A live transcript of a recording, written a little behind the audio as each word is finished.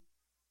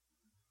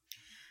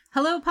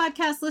Hello,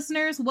 podcast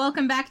listeners.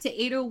 Welcome back to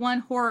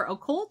 801 Horror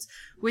Occult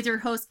with your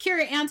host,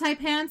 Kira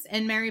Antipants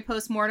and Mary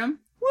Postmortem.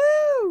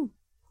 Woo!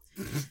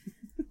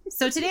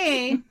 So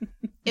today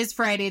is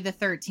Friday the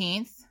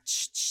 13th.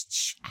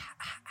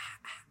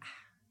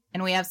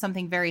 And we have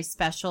something very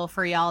special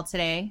for y'all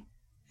today.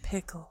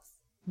 Pickles.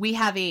 We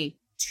have a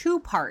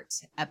two-part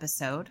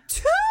episode.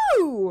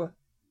 Two!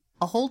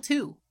 A whole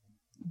two.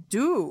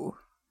 Deux.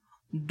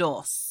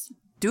 Dos.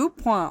 Deux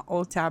points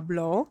au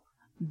tableau.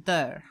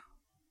 There.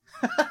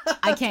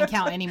 I can't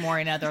count anymore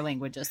in other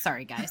languages.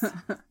 Sorry, guys.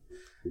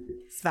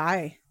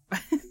 Zwei.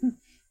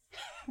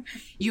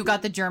 You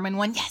got the German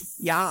one? Yes.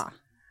 Yeah.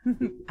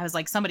 I was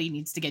like, somebody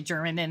needs to get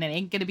German and it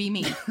ain't going to be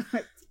me.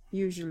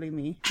 Usually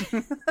me.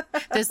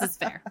 This is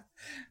fair.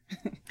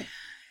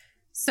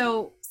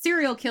 So,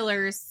 serial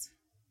killers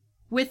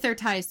with their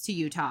ties to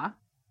Utah.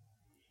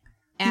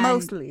 And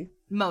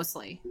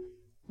Mostly.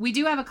 We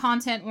do have a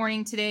content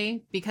warning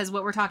today because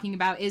what we're talking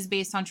about is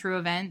based on true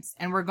events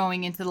and we're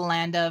going into the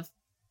land of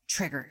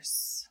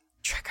triggers.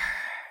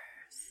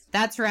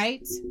 That's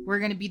right. We're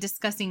going to be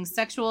discussing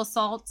sexual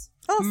assault,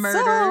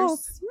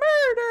 murders,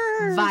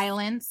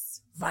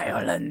 violence,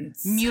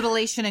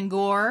 mutilation and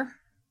gore,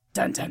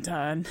 dun dun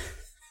dun,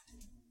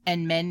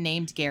 and men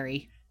named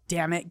Gary.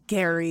 Damn it,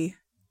 Gary.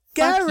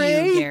 Fuck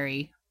you,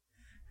 Gary.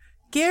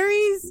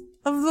 Garys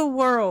of the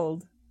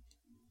world.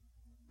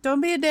 Don't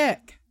be a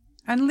dick.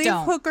 And leave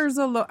hookers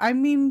alone. I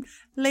mean,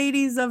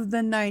 ladies of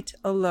the night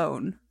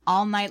alone.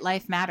 All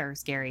nightlife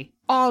matters, Gary.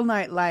 All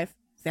nightlife.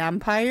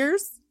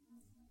 Vampires.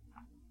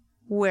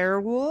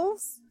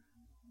 Werewolves.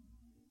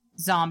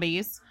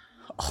 Zombies.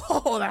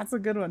 Oh, that's a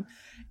good one.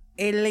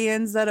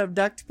 Aliens that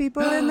abduct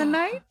people in the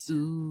night.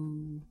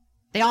 Ooh.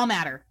 They all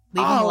matter.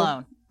 Leave them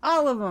alone.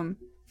 All of them.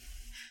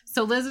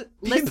 So, People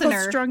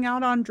listener. strung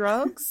out on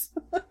drugs.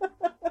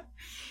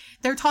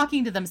 They're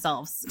talking to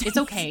themselves. It's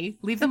okay.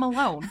 Leave them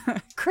alone.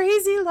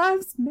 Crazy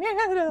loves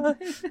matter.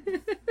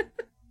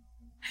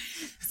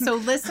 So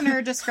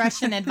listener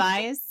discretion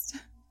advised.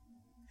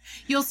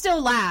 You'll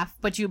still laugh,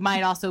 but you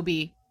might also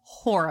be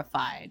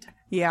horrified.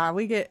 Yeah,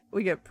 we get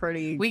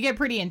pretty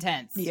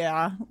intense.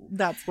 Yeah,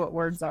 that's what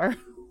words are.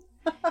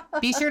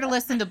 Be sure to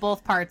listen to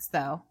both parts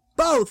though.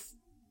 Both.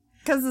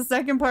 Because the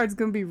second part's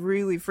going to be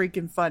really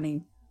freaking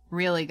funny.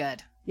 Really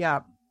good.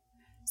 Yeah.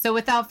 So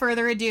without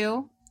further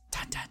ado,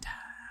 dun, dun, dun.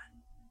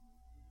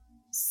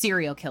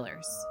 Serial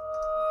killers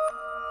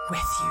with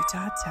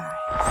Utah ties.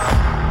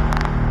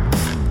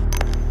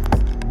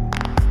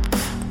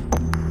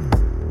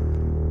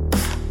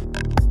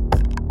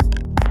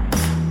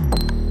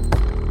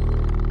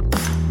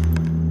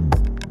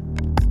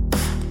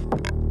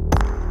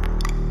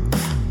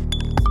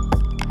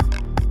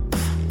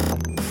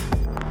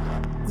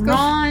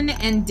 Ron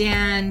and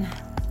Dan.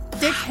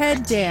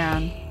 Dickhead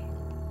Dan.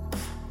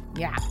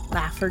 Yeah,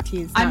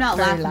 Lafferty's. I'm not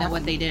laughing at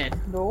what they did.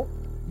 Nope.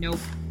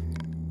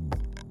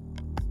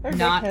 They're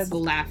not dickheads.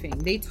 Laughing.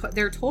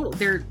 They're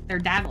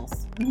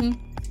daddles.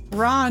 Mm-hmm.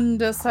 Ron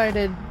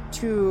decided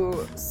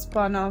to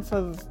spun off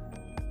of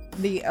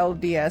the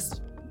LDS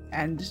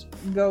and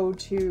go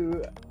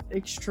to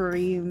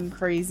extreme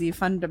crazy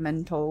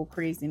fundamental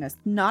craziness.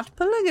 Not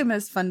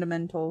polygamous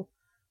fundamental.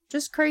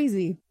 Just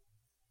crazy.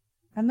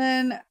 And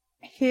then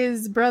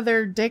his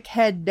brother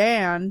Dickhead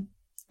Dan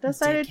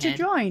decided to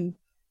join.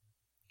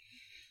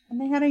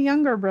 And they had a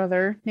younger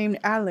brother named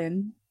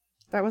Alan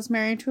that was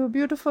married to a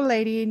beautiful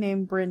lady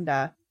named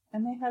Brenda.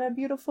 And they had a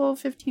beautiful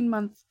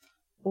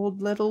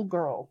 15-month-old little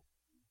girl.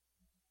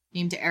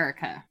 Named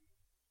Erica.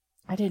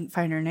 I didn't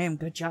find her name.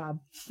 Good job.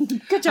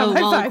 Good job. Oh,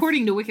 well,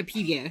 according to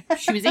Wikipedia,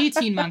 she was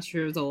 18 months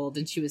old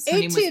and she was...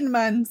 18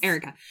 months.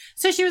 Erica.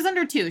 So she was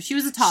under 2. She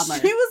was a toddler.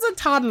 She was a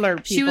toddler,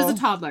 people. She was a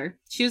toddler.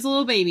 She was a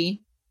little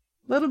baby.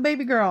 Little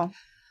baby girl.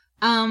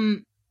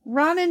 Ron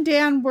and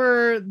Dan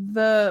were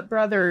the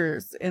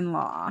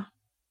brothers-in-law.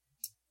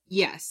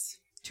 Yes.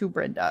 To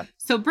Brenda.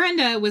 So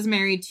Brenda was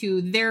married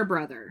to their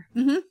brother.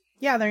 Mm-hmm.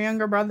 Yeah, their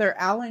younger brother,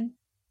 Alan.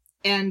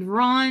 And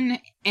Ron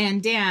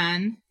and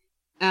Dan,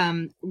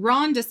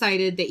 Ron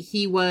decided that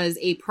he was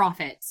a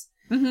prophet.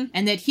 Mm-hmm.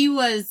 And that he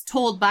was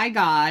told by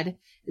God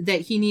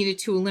that he needed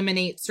to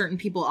eliminate certain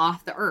people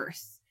off the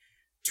earth.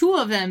 2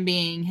 of them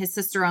being his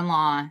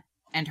sister-in-law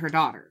and her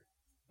daughter.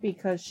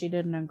 Because she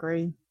didn't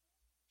agree.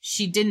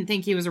 She didn't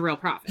think he was a real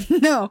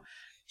prophet. No.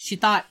 She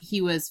thought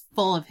he was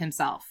full of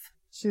himself.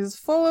 She was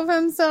full of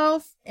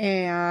himself,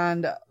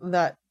 and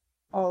that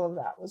all of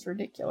that was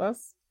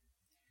ridiculous.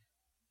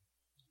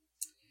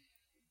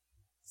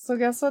 So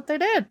guess what they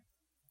did?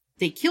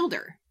 They killed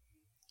her.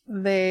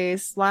 They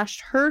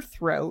slashed her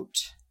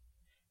throat,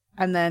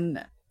 and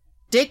then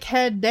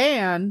Dickhead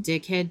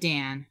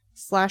Dan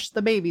slashed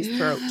the baby's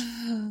throat.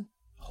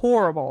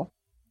 Horrible.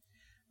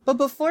 But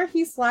before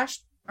they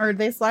slashed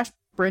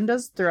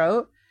Brenda's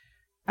throat,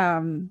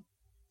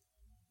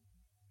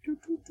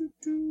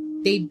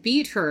 they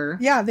beat her.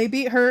 Yeah, they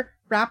beat her,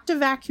 wrapped a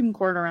vacuum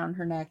cord around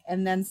her neck,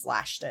 and then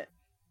slashed it.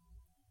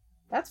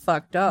 That's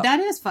fucked up. That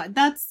is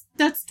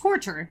that's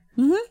torture.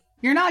 Mm-hmm.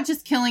 You're not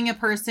just killing a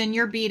person,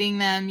 you're beating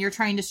them, you're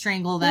trying to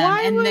strangle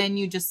them, then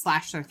you just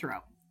slash their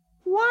throat.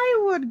 Why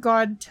would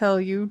God tell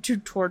you to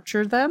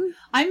torture them?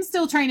 I'm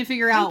still trying to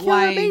figure out kill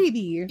why. A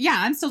baby. Yeah,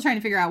 I'm still trying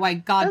to figure out why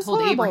God That's told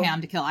horrible.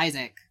 Abraham to kill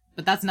Isaac.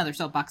 But that's another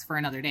soapbox for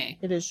another day.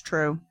 It is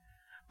true.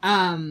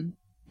 But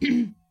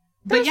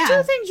There's yeah,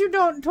 two things you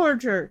don't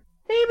torture.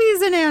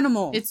 Babies and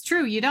animals. it's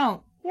true. You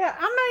don't. Yeah,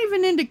 I'm not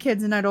even into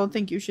kids, and I don't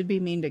think you should be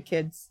mean to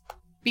kids.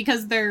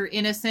 Because they're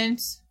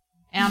innocent.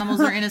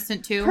 Animals are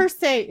innocent too. Per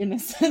se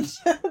innocent.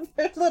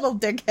 They're little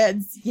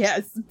dickheads,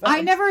 yes. But... I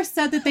never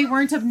said that they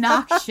weren't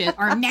obnoxious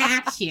or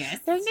obnoxious.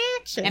 They're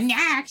obnoxious.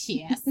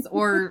 Obnoxious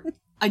or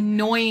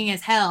annoying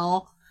as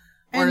hell.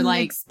 Or and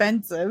like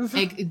expensive.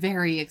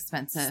 Very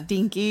expensive.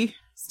 Stinky.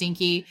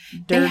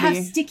 Dirty. They have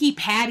sticky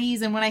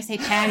patties, and when I say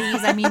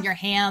patties, I mean your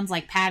hands,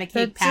 like pat a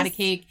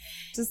cake.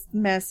 Just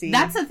messy.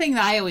 That's the thing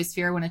that I always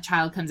fear when a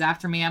child comes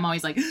after me. I'm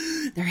always like,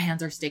 their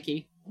hands are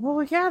sticky.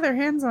 Well, yeah, their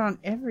hands are on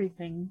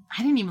everything.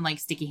 I didn't even like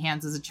sticky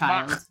hands as a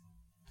child.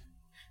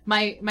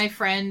 My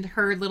friend,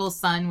 her little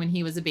son, when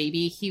he was a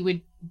baby, he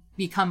would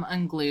become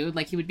unglued.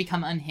 Like, he would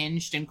become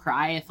unhinged and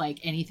cry if, like,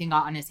 anything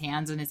got on his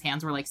hands and his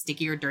hands were, like,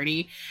 sticky or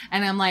dirty.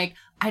 And I'm like,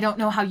 I don't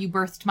know how you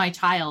birthed my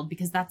child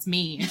because that's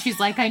me. And she's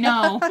like, I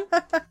know.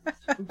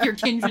 You're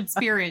kindred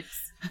spirits.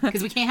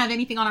 Because we can't have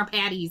anything on our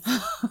patties.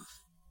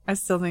 I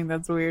still think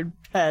that's weird.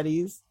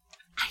 Patties.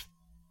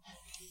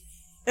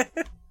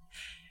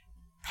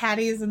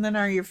 Patties, and then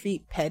are your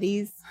feet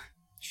petties?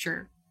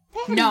 Sure.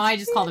 Patties, No, I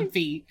just call them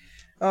feet.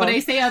 Oh. But I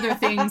say other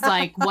things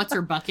like, what's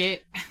her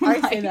bucket? I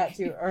Like, say that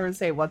too. Or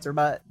say, what's her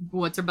butt?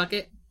 What's her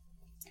bucket?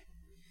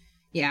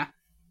 Yeah. I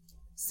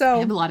So.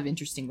 have a lot of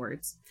interesting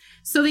words.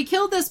 So they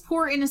killed this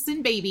poor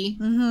innocent baby.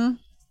 Mm-hmm.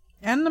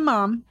 And the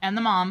mom. And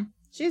the mom.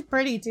 She's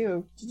pretty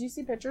too. Did you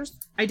see pictures?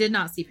 I did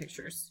not see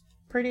pictures.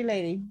 Pretty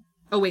lady.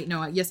 Oh, wait,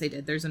 no. Yes, I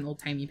did. There's an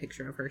old-timey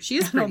picture of her. She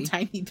is An pretty. old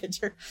tiny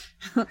picture.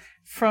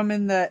 From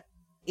in the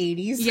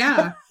 80s.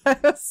 Yeah.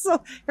 So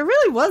it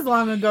really was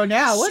long ago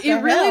now. What It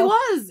the really hell?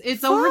 was.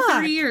 It's over Fuck.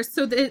 30 years.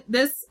 So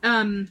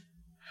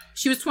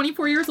she was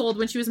 24 years old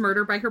when she was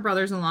murdered by her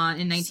brothers-in-law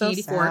in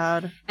 1984. So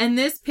sad. And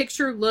this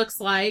picture looks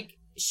like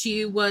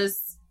she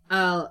was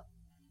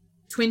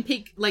Twin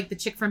Peaks, like the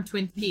chick from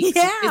Twin Peaks.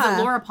 Yeah. Is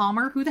it Laura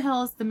Palmer? Who the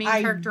hell is the main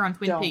character on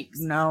Twin Peaks?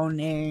 No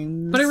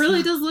names. But it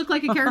really does look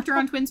like a character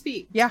on Twin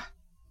Peaks. Yeah.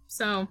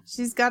 So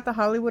She's got the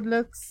Hollywood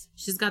looks.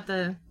 she's got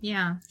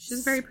she's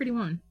a very pretty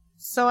woman.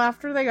 So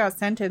after they got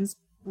sentenced,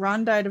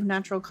 Ron died of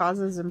natural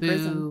causes in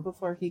prison Boo.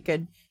 before he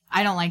could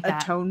I don't like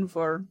that. atone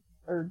for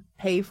or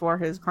pay for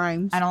his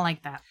crimes. I don't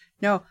like that.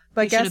 No,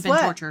 but He should guess have been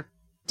what? tortured.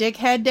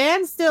 Dickhead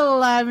Dan's still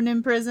alive and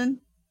in prison.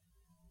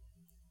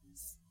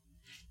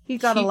 He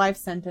got a life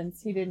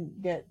sentence. He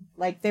didn't get,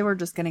 like, they were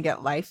just going to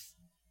get life.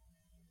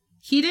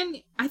 He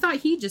didn't. I thought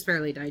he just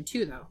barely died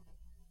too, though.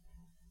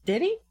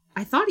 Did he?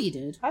 I thought he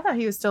did. I thought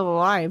he was still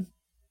alive.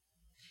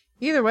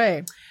 Either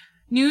way.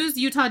 News: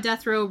 Utah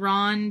death row.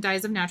 Ron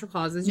dies of natural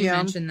causes. You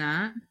mentioned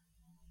that.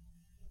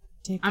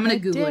 I'm gonna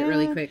Google it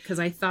really quick because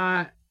I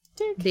thought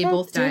they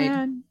both died.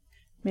 Dan.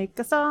 Make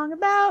a song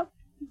about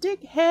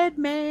Dickhead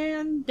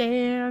Man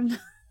Dan.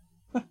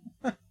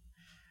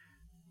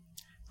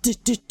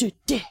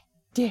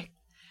 Dick.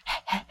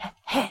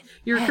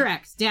 You're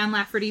correct. Dan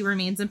Lafferty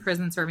remains in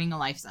prison serving a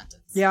life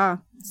sentence. Yeah.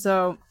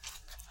 So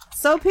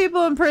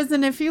people in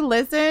prison, if you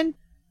listen,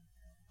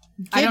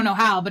 I don't know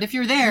how, but if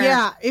you're there,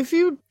 yeah, if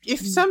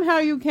somehow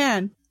you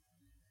can,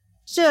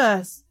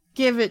 just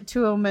give it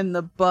to him in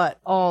the butt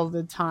all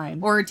the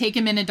time, or take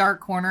him in a dark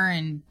corner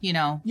and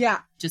yeah,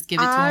 just give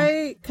it to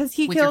him. Because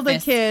he with your killed a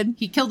fist. kid.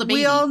 He killed a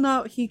baby. We all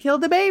know he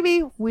killed a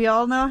baby. We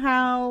all know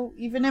how,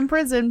 even in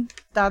prison,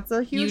 that's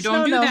a huge You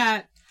don't do no-no.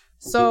 that.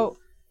 So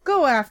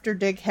go after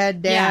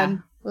Dickhead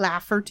Dan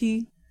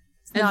Lafferty.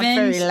 It's not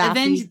very laughy.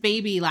 Avenge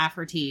baby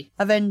Lafferty.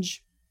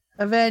 Avenge,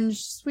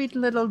 sweet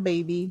little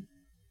baby.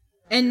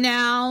 And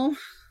now,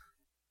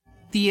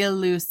 the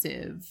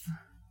elusive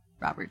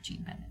Robert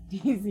Gene Bennett.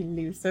 He's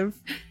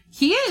elusive.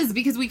 He is,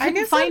 because we couldn't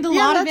guess find that- a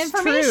yeah, lot of that's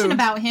information true.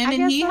 about him, I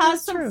and guess he that has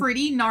is some true.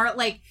 pretty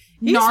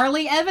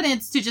gnarly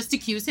evidence to just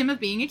accuse him of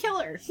being a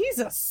killer. He's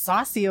a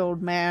saucy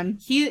old man.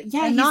 And He's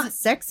not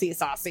sexy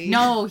saucy.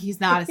 No, he's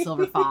not a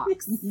silver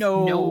fox.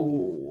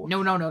 No.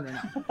 No.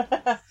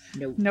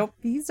 Nope.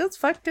 He's just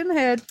fucked in the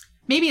head.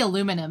 Maybe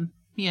aluminum,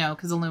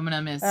 because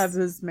aluminum is... That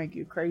does make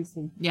you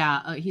crazy.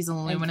 Yeah, he's an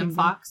aluminum Thinking.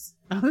 fox.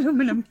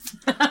 Aluminum.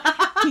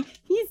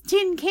 He's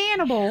tin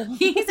cannibal.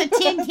 He's a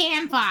tin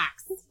can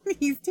fox.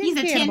 He's He's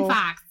a tin cannibal.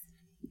 fox.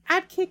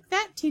 I'd kick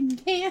that tin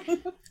can.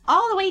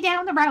 All the way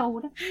down the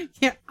road.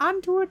 Yeah,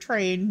 onto a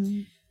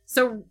train.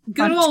 So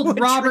good Onto old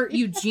a Robert train.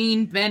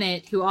 Eugene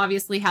Bennett, who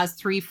obviously has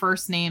 3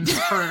 first names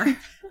for...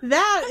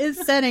 That is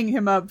setting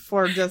him up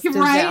for just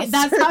Right? disaster.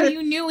 That's how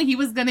you knew he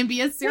was going to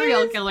be a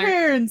serial His killer.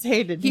 parents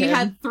hated He him.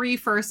 had 3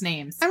 first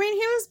names. I mean, he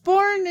was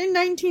born in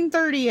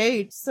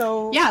 1938,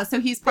 so... Yeah,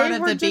 so he's part They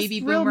of were the just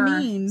baby real boomer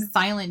mean.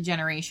 silent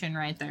generation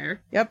right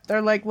there. Yep,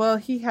 they're like, well,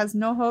 he has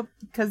no hope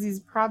because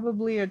he's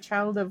probably a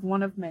child of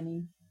one of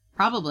many.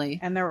 Probably.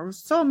 And there were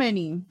so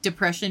many.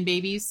 Depression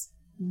babies.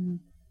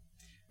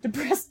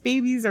 Depressed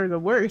babies are the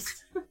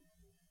worst.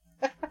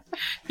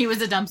 He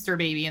was a dumpster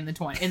baby in the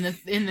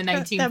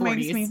 1940s. That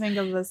makes me think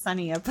of the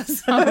Sunny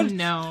episode. Oh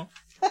no.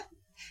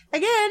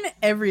 Again,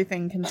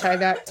 everything can tie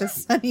back to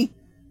Sunny.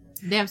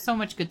 They have so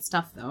much good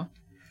stuff, though.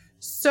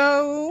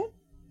 So,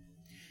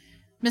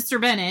 Mr.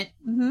 Bennett,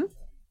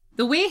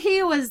 the way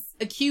he was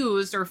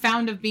accused or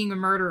found of being a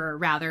murderer,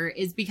 rather,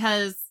 is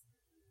because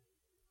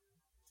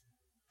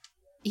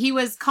he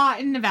was caught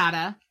in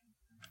Nevada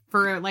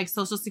for like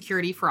Social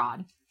Security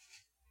fraud.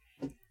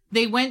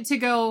 They went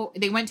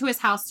to his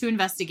house to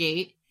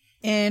investigate.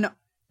 In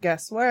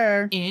guess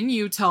where? In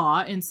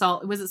Utah,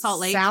 Salt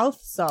Lake?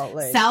 South Salt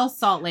Lake. South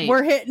Salt Lake.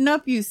 We're hitting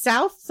up you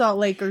South Salt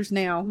Lakers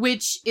now.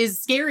 Which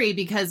is scary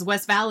because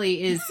West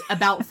Valley is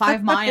about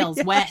 5 miles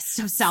Yes. west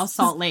of South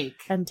Salt Lake.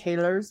 And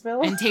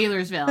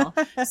Taylorsville.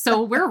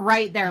 So we're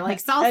right there. Like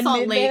South And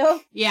Salt Midvale?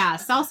 Lake. Yeah,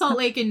 South Salt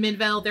Lake and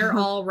Midvale, they're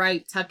all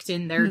right tucked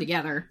in there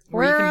together.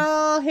 We're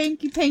all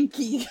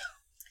hanky-panky.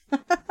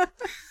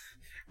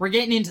 We're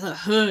getting into the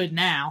hood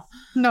now.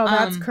 No,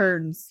 that's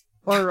Kearns.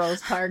 Or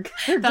Rose Park.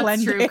 Or That's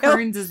Glendale. true.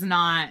 Kearns is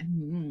not.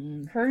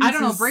 Kearns I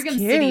don't know. is Brigham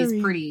scary. City is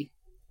pretty.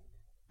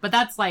 But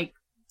that's like.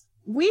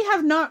 We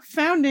have not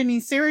found any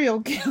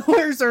serial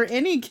killers or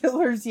any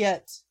killers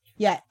yet.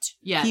 Yet.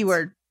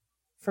 Keyword.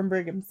 From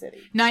Brigham City.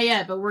 Not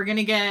yet, but we're going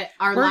to get.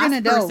 Our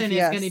last person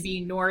is going to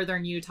be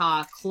northern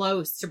Utah,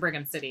 close to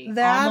Brigham City.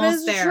 That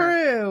is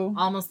true.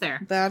 Almost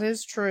there. That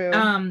is true.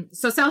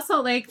 So South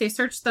Salt Lake, they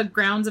searched the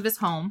grounds of his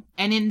home,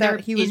 and in there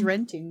he was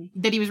renting.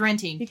 That he was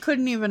renting. He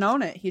couldn't even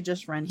own it. He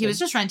just rented. He was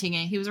just renting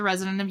it. He was a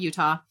resident of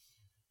Utah.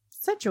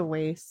 Such a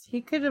waste.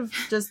 He could have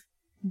just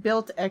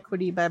built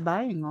equity by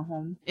buying a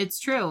home. It's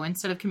true.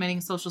 Instead of committing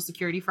Social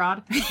Security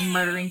fraud,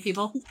 murdering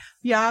people.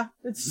 Yeah,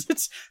 it's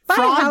buy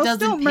fraud a house,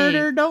 doesn't don't pay.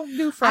 murder, don't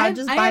do fraud.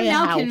 Just buy a house. I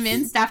am now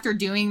convinced after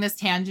doing this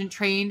tangent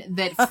train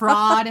that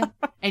fraud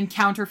and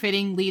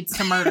counterfeiting leads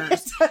to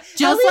murders,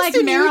 just like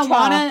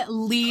marijuana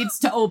leads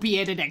to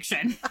opiate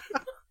addiction.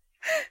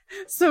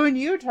 So in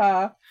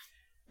Utah,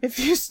 if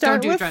you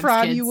start with drugs,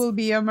 fraud, kids. You will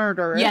be a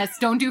murderer. Yes,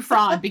 don't do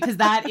fraud because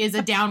that is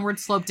a downward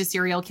slope to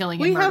serial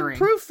killing and murdering. We have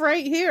proof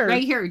right here.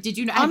 Right here. Did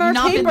you? Have you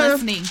not been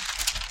listening?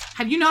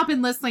 Have you not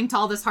been listening to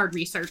all this hard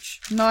research?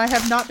 No, I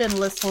have not been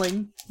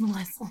listening.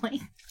 I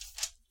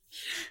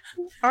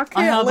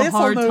have a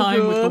hard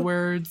time with the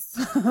words.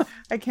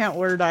 I can't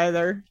word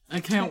either. I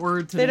can't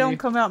word today. They don't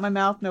come out my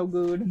mouth no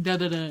good.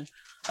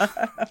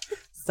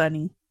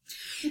 Sunny.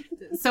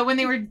 So when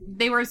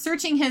they were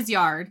searching his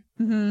yard,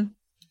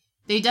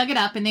 they dug it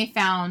up and they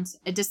found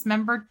a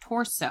dismembered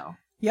torso.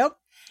 Yep.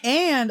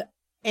 And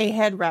a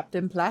head wrapped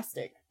in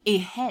plastic. A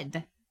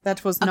head.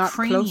 That was not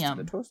close to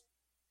the torso.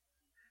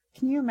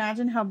 Can you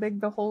imagine how big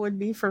the hole would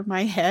be for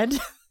my head?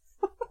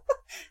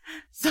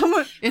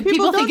 If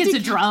people think it's a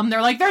drum,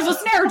 they're like, there's a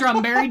snare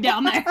drum buried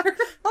down there.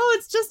 Oh,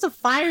 it's just a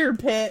fire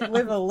pit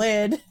with a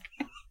lid.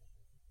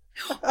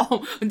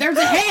 Oh, there's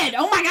a head.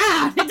 Oh my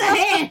God, it's a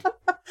head.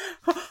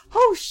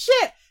 Oh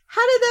shit.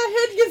 How did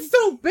that head get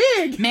so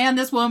big? Man,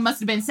 this woman must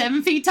have been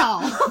 7 feet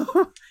tall.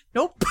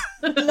 Nope.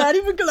 Not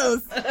even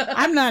close.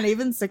 I'm not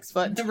even 6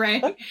 foot.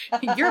 Right.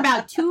 You're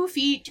about 2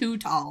 feet too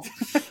tall.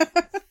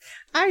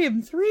 I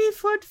am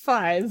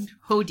 3'5".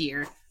 Oh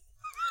dear.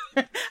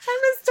 I'm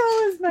as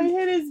tall as my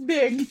head is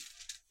big.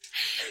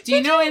 Do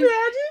you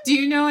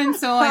know in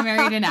So I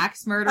Married an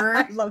Axe Murderer?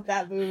 I love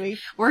that movie.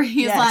 Where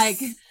he's like,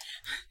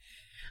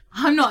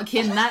 I'm not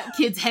kidding, that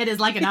kid's head is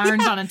like an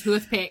orange on a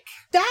toothpick.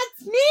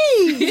 That's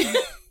me!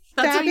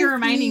 That's what you're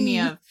reminding me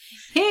of.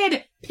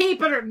 Head,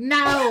 paper,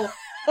 now!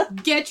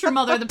 Get your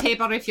mother the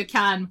paper if you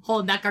can.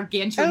 Hold that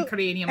gargantuan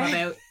cranium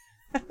about.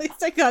 At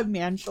least I got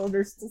man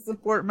shoulders to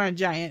support my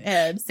giant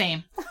head.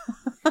 Same.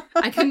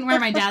 I couldn't wear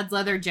my dad's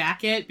leather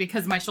jacket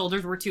because my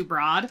shoulders were too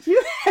broad.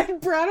 You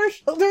had broader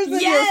shoulders than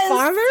your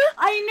father?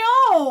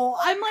 I know.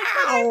 I'm like,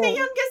 but I'm the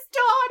youngest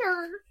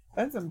daughter.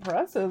 That's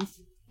impressive.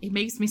 It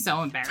makes me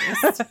so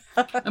embarrassed.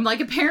 I'm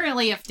like,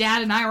 apparently if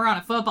Dad and I were on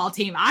a football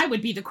team, I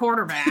would be the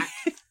quarterback.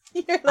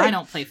 Like, I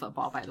don't play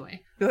football, by the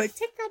way. You're like,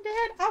 take that,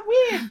 Dad.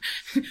 I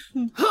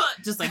win.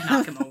 Just like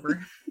knock him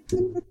over.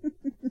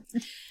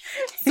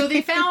 So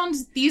they found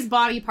these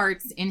body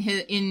parts in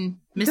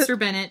Mr.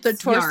 Bennett's the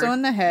torso yard,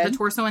 and the head. The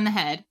torso and the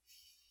head.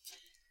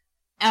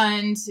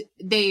 And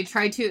they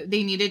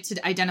needed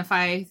to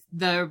identify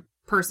the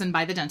person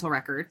by the dental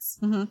records.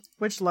 Mm-hmm.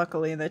 Which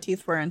luckily the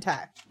teeth were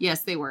intact.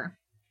 Yes, they were.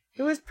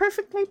 It was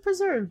perfectly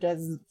preserved,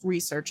 as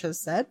research has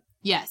said.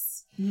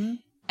 Yes. Mm-hmm.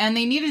 And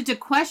they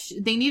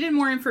needed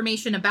more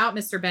information about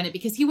Mr. Bennett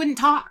because he wouldn't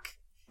talk.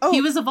 Oh.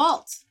 He was a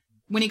vault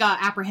when he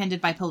got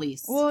apprehended by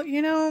police. Well,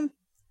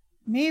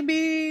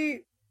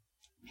 maybe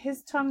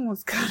his tongue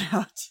was cut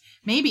out.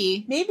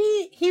 Maybe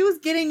he was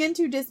getting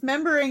into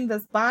dismembering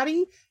this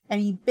body and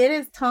he bit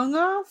his tongue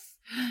off.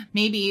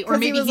 Maybe. Or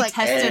maybe he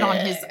tested on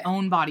his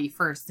own body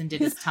first and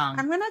did his tongue.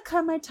 I'm gonna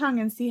cut my tongue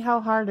and see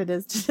how hard it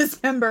is to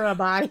dismember a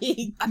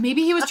body.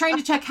 Maybe he was trying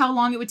to check how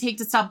long it would take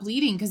to stop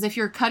bleeding, because if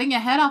you're cutting a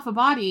head off a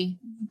body...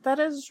 That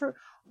is true.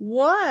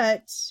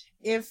 What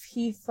if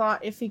he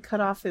thought if he cut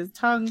off his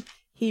tongue,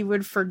 he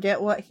would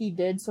forget what he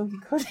did so he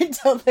couldn't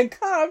tell the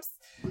cops?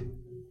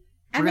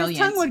 And his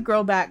tongue would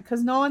grow back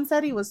because no one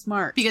said he was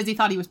smart. Because he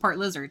thought he was part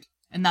lizard.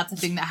 And that's a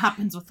thing that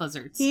happens with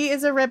lizards. He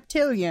is a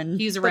reptilian.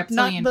 He's a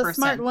reptilian not the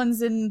person. Smart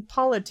ones in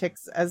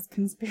politics as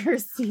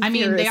conspiracy I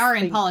mean, they are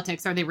in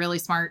politics. Are they really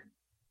smart?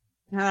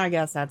 I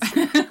guess that's...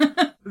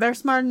 They're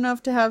smart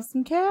enough to have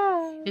some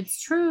cash. It's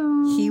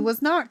true. He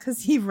was not,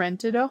 because he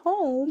rented a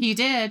home. He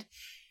did.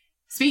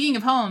 Speaking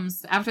of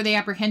homes, after they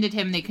apprehended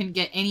him, they couldn't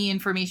get any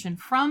information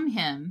from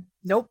him.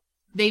 Nope.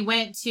 They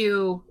went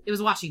to... It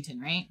was Washington,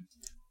 right?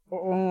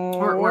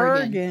 Or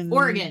Oregon.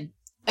 Oregon.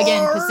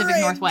 Again, Pacific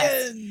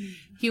Northwest.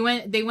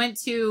 They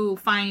went to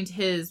find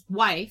his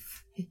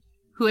wife,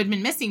 who had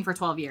been missing for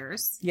 12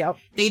 years. Yep.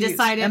 They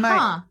decided,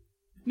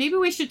 maybe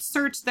we should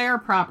search their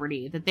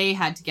property that they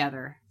had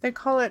together. They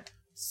call it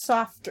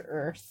Softer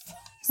Earth.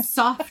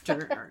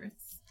 Softer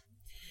Earth.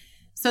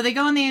 So they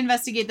go and they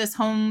investigate this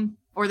home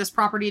or this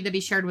property that he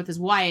shared with his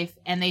wife,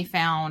 and they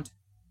found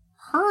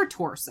her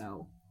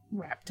torso.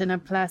 Wrapped in a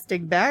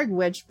plastic bag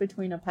wedged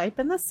between a pipe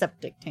and the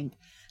septic tank.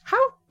 How,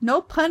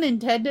 no pun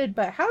intended,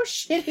 but how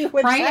shitty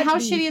would that be? How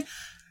shitty is...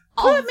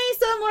 Put me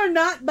somewhere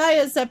not by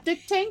a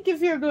septic tank if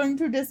you're going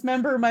to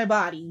dismember my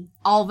body.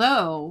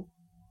 Although,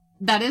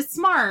 that is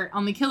smart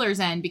on the killer's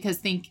end, because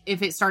think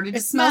if it started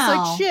to smell... It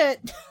smells like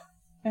shit.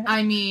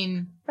 I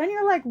mean... And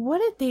you're like, what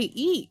did they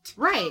eat?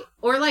 Right.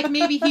 Or like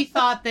maybe he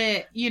thought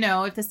that,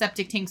 if the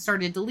septic tank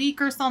started to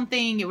leak or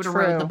something, it would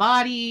erode the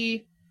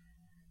body.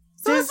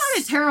 So it's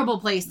not a terrible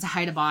place to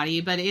hide a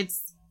body, but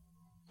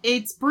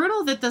it's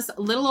brutal that this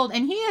little old...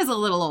 And he is a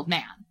little old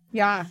man.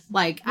 Yeah.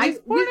 Like, he was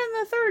born in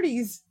the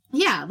 30s.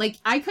 Yeah, like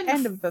I couldn't...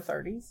 End of the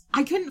 30s.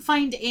 I couldn't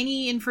find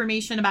any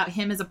information about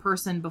him as a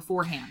person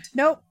beforehand.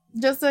 Nope.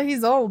 Just that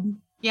he's old.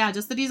 Yeah,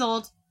 just that he's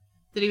old.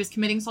 That he was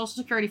committing Social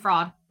Security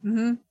fraud.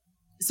 Mm-hmm.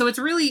 So it's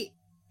really...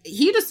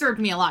 He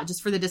disturbed me a lot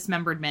just for the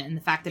dismemberment and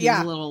the fact that he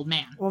was a little old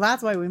man. Well,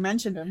 that's why we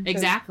mentioned him.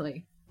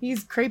 Exactly.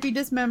 He's a creepy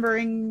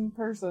dismembering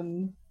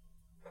person.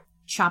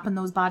 Chopping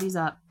those bodies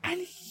up.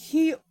 And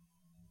he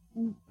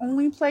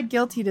only pled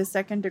guilty to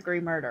second-degree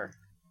murder.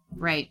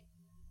 Right.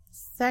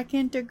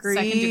 Second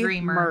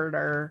degree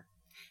murder.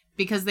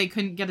 Because they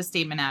couldn't get a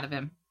statement out of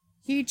him.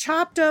 He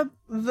chopped up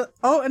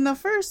and the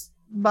first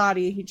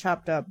body he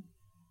chopped up,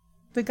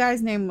 the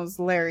guy's name was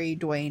Larry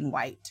Dwayne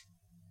White.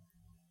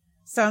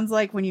 Sounds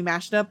like when you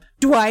mashed up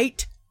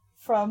Dwight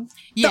from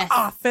The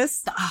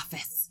Office. The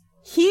Office.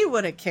 He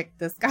would have kicked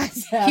this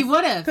guy's ass. He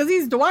would have. Because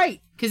he's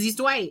Dwight.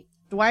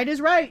 Dwight is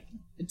right.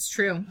 It's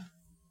true.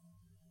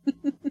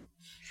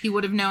 He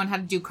would have known how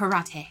to do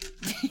karate.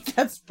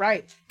 That's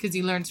right. Because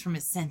he learns from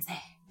his sensei.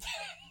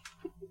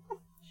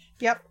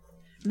 Yep.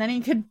 And then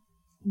he could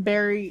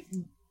bury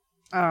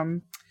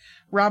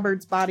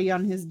Robert's body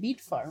on his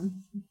beet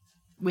farm.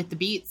 With the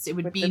beets. It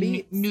would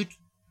be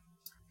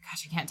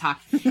gosh, I can't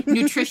talk.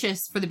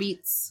 Nutritious for the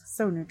beets.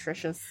 So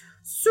nutritious.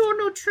 So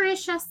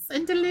nutritious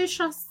and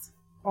delicious.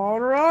 All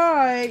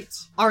right.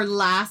 Our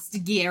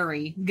last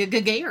Gary.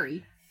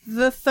 Gary.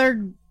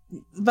 The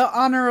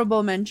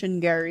honorable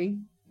mention Gary.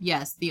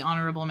 Yes, the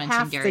honorable mention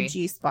Half Gary. The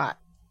G-spot.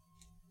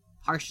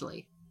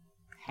 Partially.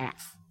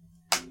 Half.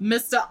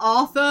 Mr.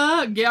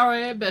 Arthur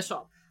Gary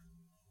Bishop.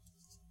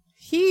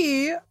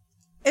 He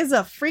is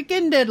a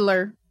freaking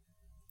diddler.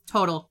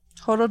 Total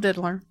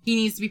diddler. He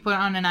needs to be put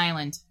on an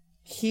island.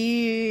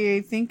 He,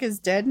 I think, is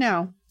dead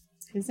now.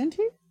 Isn't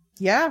he?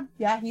 Yeah,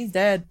 he's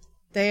dead.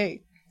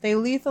 They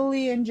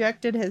lethally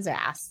injected his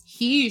ass.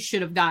 He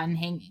should have gotten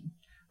hanging.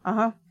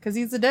 Because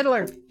he's a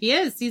diddler.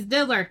 He's a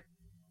diddler.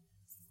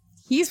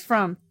 He's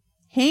from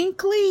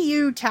Hinckley,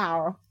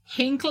 Utah.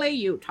 Hinckley,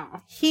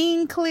 Utah.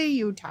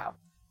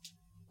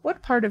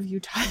 What part of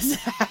Utah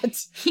is that?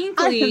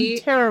 Hinckley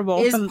is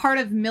part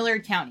of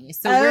Millard County.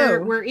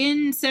 So we're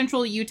in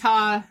central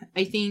Utah,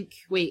 I think.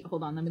 Wait,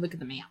 hold on. Let me look at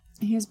the map.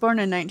 He was born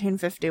in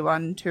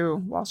 1951, too,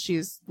 while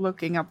she's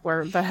looking up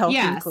where the hell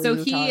Hinckley,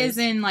 Utah he is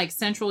in, like,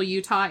 central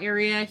Utah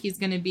area. He's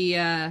going to be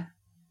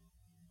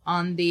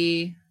on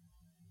the...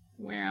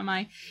 Where am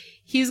I?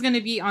 He's going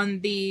to be on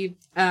the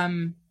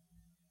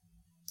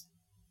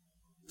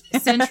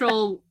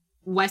central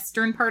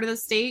western part of the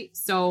state.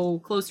 So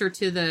closer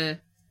to the...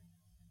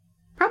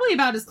 Probably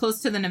about as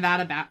close to the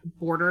Nevada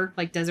border,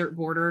 like desert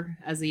border,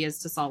 as he is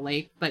to Salt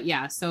Lake. But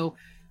yeah, so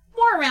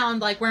more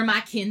around like where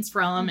my kin's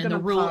from and the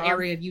rural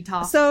area of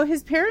Utah. So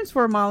his parents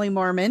were Molly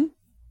Mormon.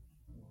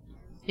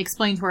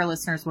 Explain to our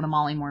listeners what a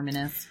Molly Mormon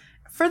is.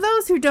 For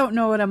those who don't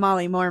know what a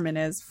Molly Mormon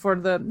is, for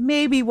the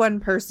maybe one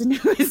person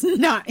who is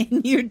not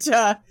in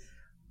Utah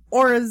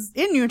or is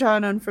in Utah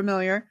and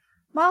unfamiliar,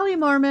 Molly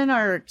Mormon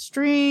are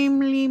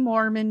extremely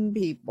Mormon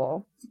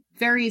people.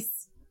 Very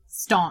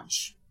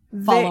staunch.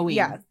 Following.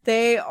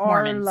 They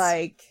are Mormons.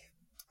 Like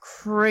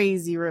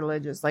crazy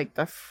religious, like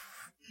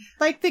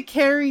the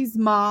Carrie's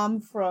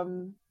mom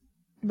from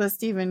the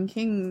Stephen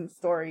King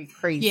story.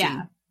 Crazy,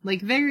 yeah,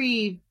 like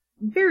very,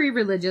 very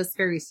religious,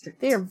 very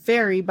strict. They are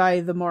very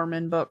by the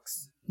Mormon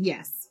books.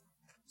 Yes.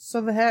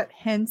 So that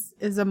hence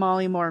is a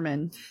Molly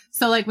Mormon.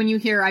 So like when you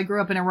hear I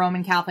grew up in a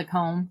Roman Catholic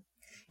home,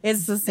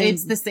 it's the same.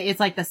 It's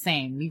like the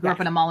same. You grew up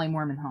in a Molly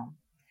Mormon home.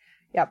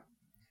 Yep.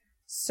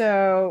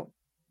 So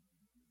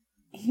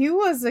he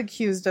was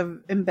accused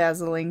of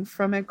embezzling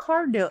from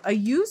a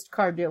used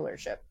car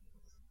dealership.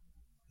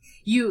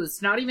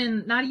 Used, not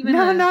even not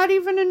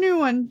even a new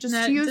one,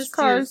 just used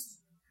cars. Used.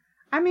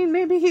 I mean,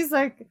 maybe he's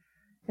like,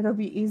 it'll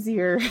be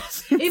easier.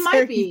 It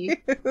might be.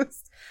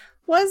 Used.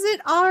 Was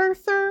it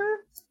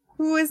Arthur,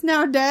 who is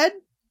now dead?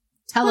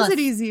 Tell us. Was it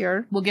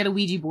easier? We'll get a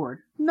Ouija board.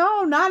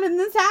 No, not in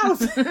this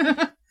house.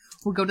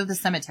 We'll go to the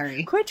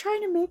cemetery. Quit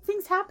trying to make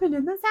things happen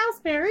in this house,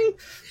 Barry.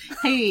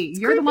 Hey,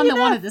 you're the one that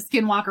wanted the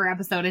Skinwalker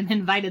episode and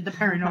invited the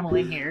paranormal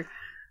in here.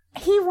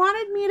 He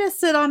wanted me to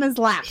sit on his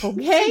lap,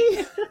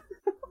 okay?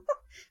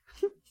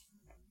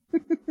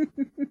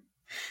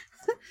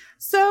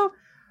 So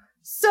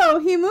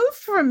he moved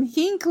from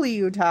Hinckley,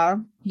 Utah.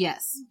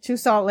 Yes. To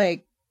Salt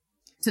Lake.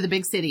 To the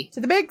big city.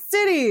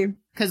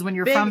 Because when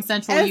you're from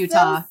Central SLC.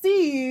 Utah.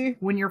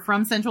 When you're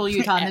from Central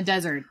Utah in the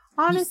desert.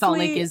 Honestly, Salt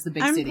Lake is the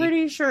big city. I'm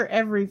pretty sure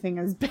everything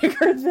is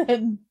bigger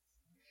than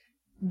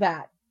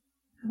that.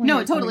 No,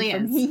 it totally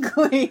is.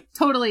 Hinckley.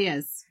 Totally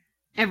is.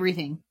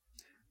 Everything.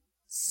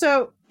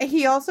 So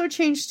he also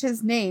changed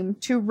his name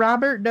to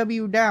Robert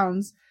W.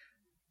 Downs,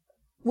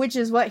 which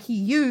is what he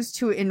used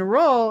to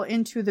enroll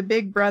into the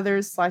Big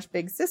Brothers /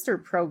 Big Sister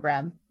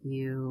program.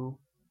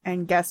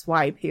 And guess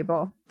why,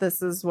 people?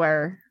 This is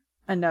where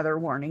another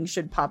warning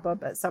should pop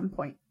up at some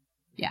point.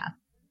 Yeah.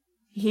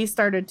 He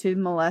started to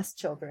molest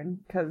children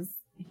because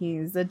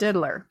he's a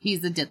diddler.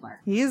 He's a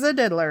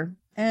diddler.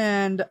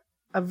 And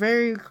a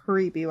very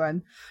creepy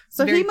one.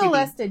 So he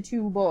molested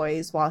 2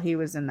 boys while he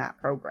was in that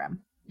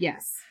program.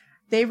 Yes.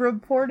 They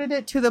reported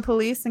it to the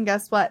police, and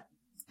guess what?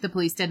 The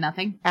police did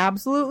nothing?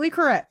 Absolutely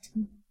correct.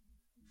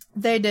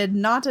 They did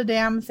not a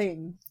damn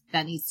thing.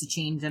 That needs to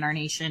change in our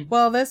nation.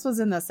 Well, this was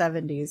in the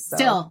 70s. So.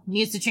 Still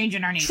needs to change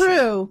in our nation.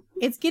 True.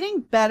 It's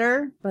getting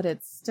better, but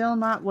it's still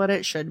not what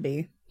it should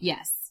be.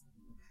 Yes.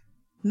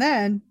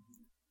 Then,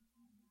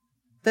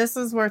 this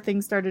is where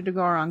things started to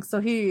go wrong.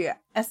 So he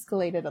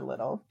escalated a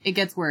little. It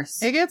gets worse.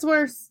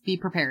 Be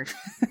prepared.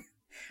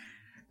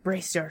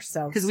 Brace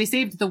yourselves. Because we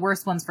saved the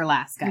worst ones for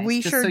last, guys.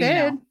 We sure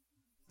did.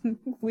 You know.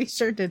 We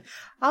sure did.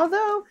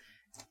 Although,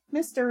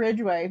 Mr.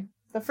 Ridgway,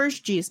 the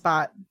first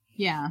G-spot.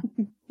 Yeah.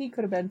 He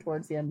could have been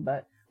towards the end,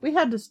 but we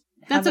had to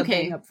have a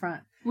bang up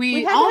front. All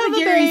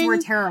the Garys were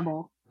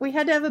terrible. We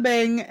had to have a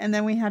bang, and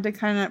then we had to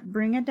kind of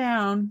bring it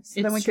down,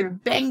 so then we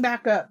could bang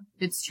back up.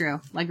 It's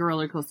true. Like a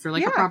roller coaster.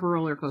 Like a proper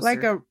roller coaster.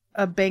 Like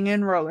a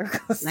banging roller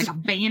coaster. Like a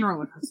banging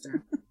roller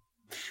coaster.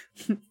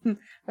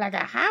 Like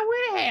a highway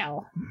to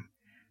hell.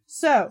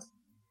 So,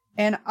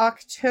 in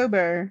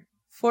October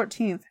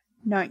 14th,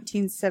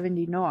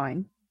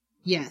 1979.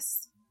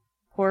 Yes.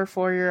 Poor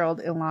 4-year-old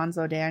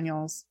Alonzo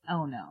Daniels.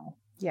 Oh, no.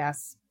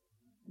 Yes.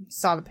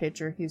 Saw the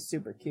picture. He's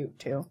super cute,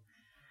 too.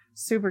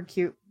 Super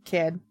cute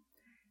kid.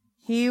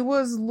 He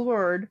was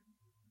lured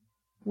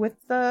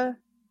with the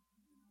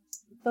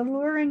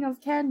luring of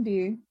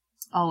candy.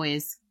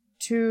 Always.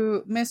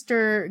 To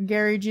Mr.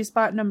 Gary G.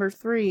 Spot number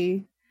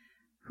 3,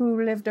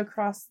 who lived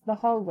across the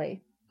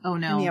hallway. Oh,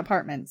 no. In the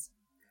apartments.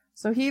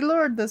 So he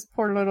lured this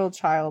poor little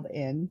child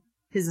in.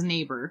 His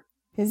neighbor.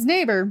 Hit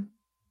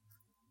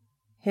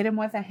him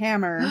with a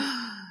hammer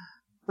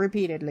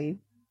repeatedly.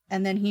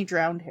 And then he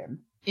drowned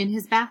him. In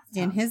his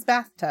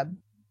bathtub.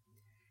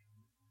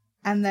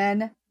 And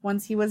then,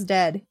 once he was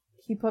dead,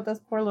 he put this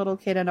poor little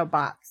kid in a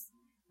box.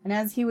 And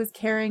as he was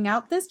carrying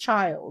out this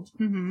child,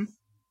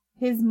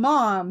 his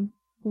mom,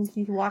 who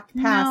he walked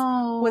past,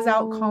 was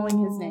out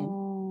calling his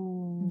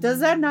name. Does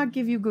that not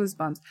give you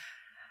goosebumps?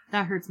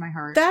 That hurts my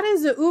heart. That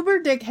is an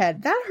uber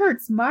dickhead. That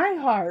hurts my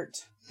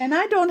heart. And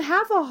I don't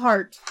have a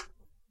heart.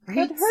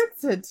 Right? That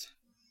hurts it.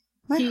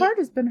 My heart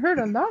has been hurt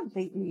a lot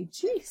lately.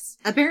 Jeez.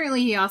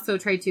 Apparently, he also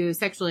tried to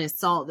sexually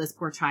assault this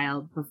poor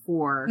child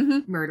before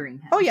murdering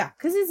him. Oh, yeah,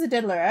 because he's a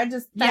diddler.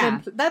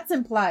 That's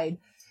implied.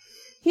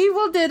 He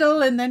will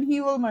diddle and then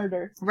he will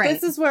murder. Right.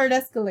 This is where it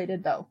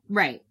escalated, though.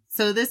 Right.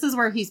 So this is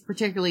where he's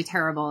particularly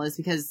terrible, is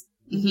because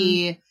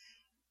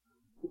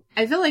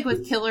I feel like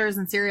with killers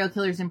and serial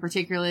killers in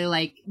particular,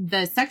 like,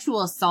 the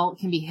sexual assault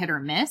can be hit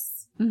or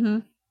miss.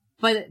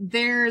 But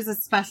there's a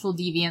special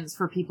deviance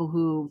for people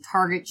who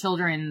target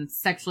children,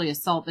 sexually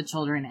assault the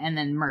children, and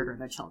then murder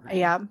the children.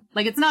 Yeah.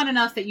 Like, it's not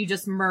enough that you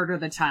just murder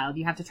the child.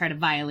 You have to try to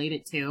violate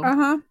it, too.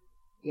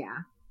 Yeah.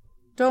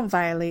 Don't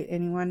violate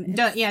anyone.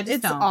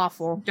 It's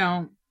awful.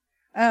 Don't.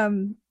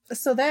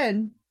 So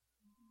then,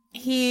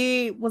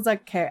 he was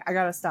like, okay, I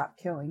gotta stop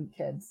killing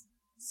kids.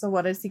 So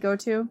what does he go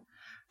to?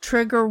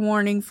 Trigger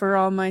warning for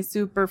all my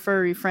super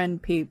furry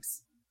friend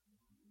peeps.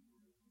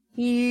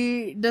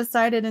 He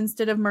decided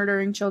instead of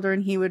murdering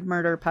children, he would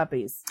murder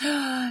puppies.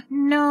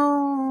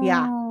 No.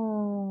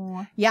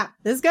 Yeah.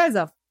 This guy's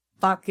a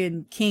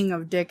fucking king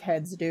of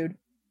dickheads, dude.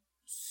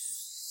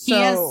 He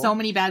has so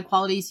many bad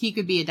qualities. He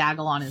could be a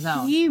Daggle on his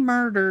own. He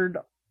murdered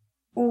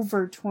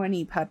over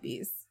 20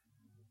 puppies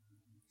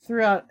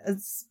throughout a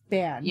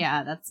span.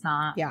 Yeah, that's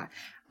not. Yeah.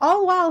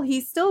 All while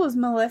he still was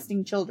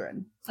molesting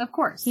children. Of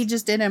course. He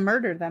just didn't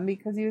murder them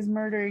because he's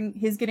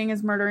getting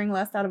his murdering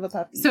lust out of a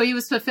puppy. So he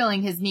was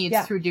fulfilling his needs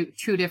through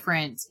two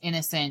different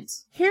innocent.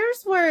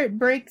 Here's where it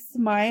breaks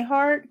my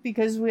heart,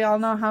 because we all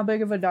know how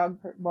big of a dog,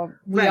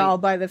 we all,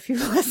 by the few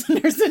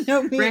listeners that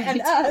know me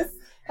and us,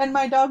 and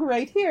my dog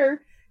right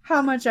here,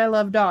 how much I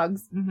love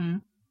dogs. Mm-hmm.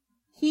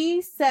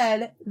 He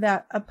said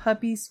that a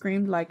puppy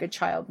screamed like a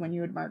child when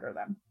you would murder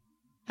them.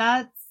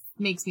 That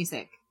makes me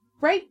sick.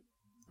 Right?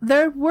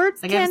 Their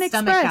words can't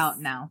express stomach out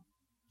now.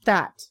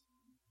 That.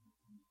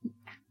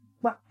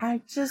 Well, I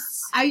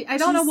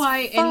don't know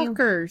why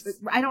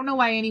I don't know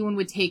why anyone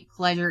would take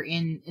pleasure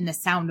in the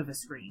sound of a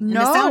scream. No, in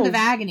the sound of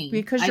agony.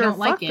 Because you're a fucker.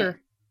 Like it.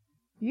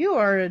 You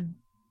are a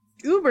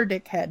uber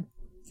dickhead.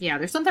 Yeah,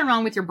 there's something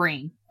wrong with your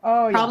brain.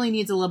 Oh, yeah. Probably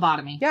needs a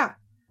lobotomy. Yeah.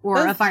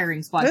 Or a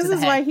firing squad to the head. This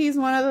is why he's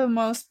one of the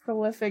most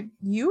prolific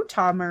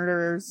Utah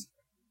murderers.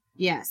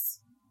 Yes.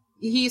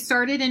 He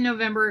started in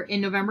November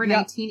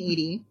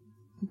 1980.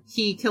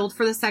 He killed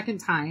for the second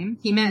time.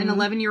 He met an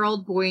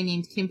 11-year-old boy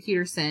named Kim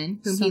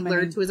Peterson, whom he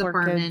lured to his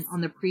apartment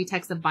on the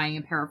pretext of buying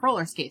a pair of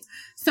roller skates.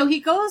 So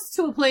he goes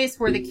to a place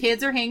where the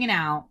kids are hanging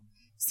out,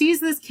 sees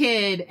this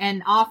kid,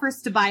 and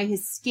offers to buy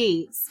his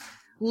skates,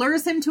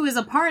 lures him to his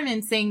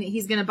apartment saying that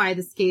he's going to buy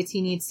the skates,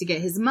 he needs to get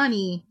his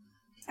money.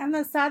 And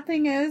the sad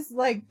thing is,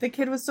 like, the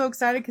kid was so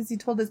excited because he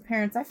told his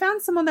parents, I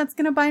found someone that's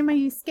going to buy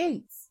my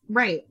skates.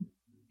 Right.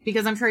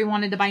 Because I'm sure he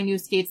wanted to buy new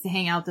skates to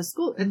hang out at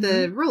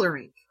the roller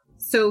rink.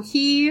 So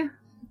he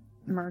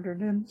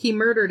murdered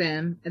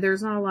him.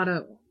 There's not a lot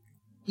of...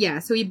 Yeah,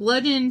 so he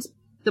bludgeoned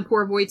the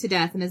poor boy to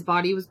death, and his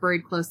body was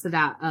buried close to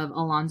that of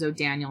Alonzo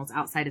Daniels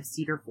outside of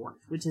Cedar Fort,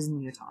 which is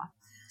in Utah.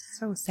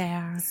 So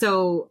sad.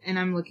 So, and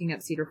I'm looking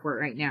up Cedar Fort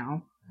right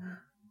now.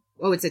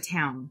 Oh, it's a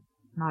town,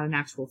 not an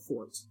actual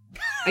fort.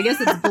 I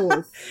guess it's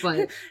both,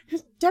 but...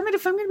 Damn it,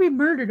 if I'm going to be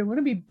murdered, I want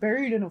to be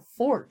buried in a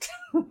fort.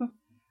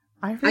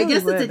 I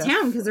guess it's a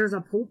town because there's a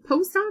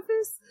post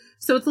office.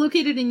 So it's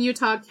located in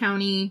Utah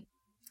County.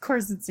 Of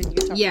course it's in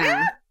Utah.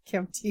 Yeah.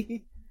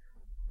 County.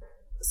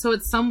 So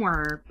it's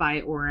somewhere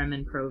by Orem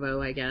and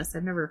Provo, I guess.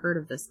 I've never heard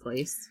of this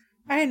place.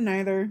 I hadn't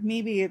either.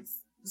 Maybe it's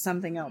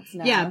something else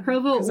now. Yeah,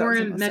 Provo,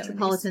 Orem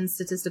Metropolitan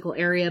Statistical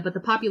Area, but the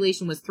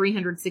population was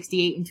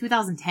 368 in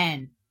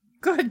 2010.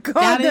 Good God,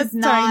 that is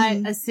not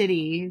tiny. A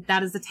city.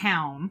 That is a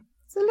town.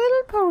 It's a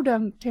little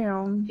podunk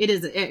town. It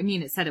is. I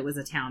mean, it said it was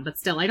a town, but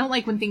still, I don't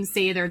like when things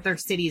say they're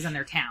cities and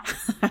they're towns.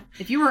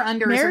 If you were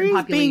under a certain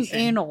population,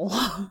 being anal.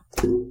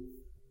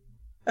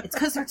 It's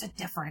because there's a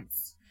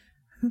difference.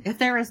 If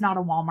there is not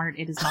a Walmart,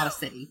 it is not a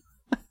city.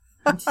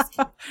 I'm just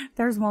kidding.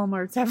 There's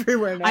Walmarts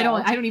everywhere now.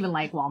 I don't even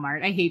like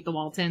Walmart. I hate the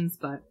Waltons,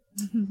 but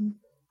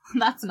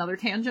that's another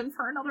tangent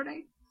for another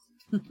day.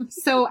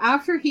 So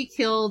after he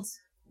killed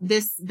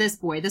this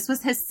boy, this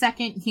was his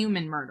second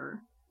human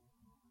murder.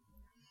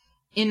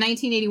 In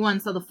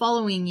 1981, so the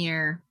following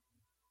year,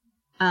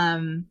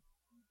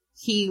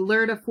 he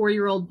lured a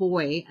 4-year-old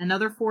boy,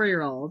 another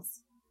 4-year-old,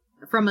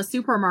 from a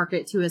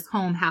supermarket to his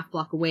home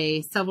half-block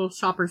away. Several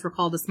shoppers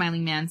recalled a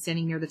smiling man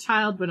standing near the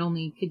child, but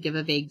only could give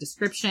a vague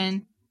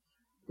description.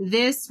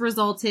 This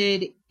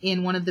resulted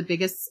in one of the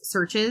biggest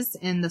searches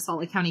in the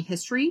Salt Lake County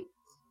history.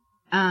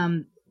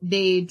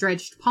 They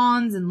dredged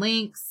ponds and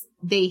lakes.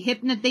 They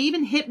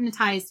even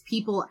hypnotized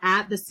people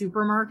at the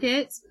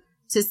supermarket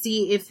to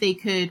see if they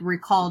could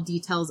recall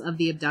details of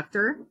the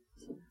abductor.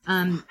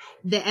 The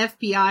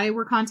FBI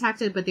were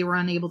contacted, but they were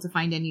unable to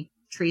find any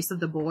trace of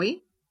the boy.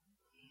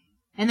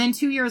 And then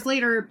 2 years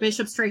later,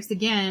 Bishop strikes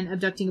again,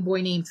 abducting a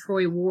boy named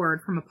Troy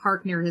Ward from a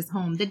park near his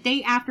home the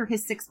day after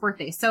his 6th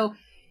birthday. So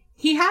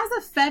he has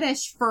a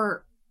fetish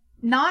for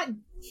not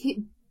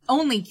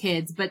only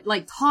kids, but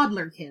like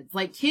toddler kids,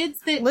 like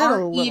kids that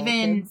aren't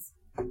even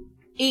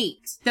 8,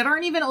 that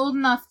aren't even old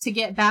enough to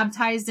get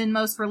baptized in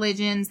most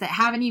religions, that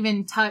haven't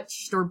even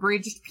touched or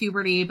bridged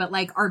puberty, but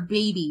like are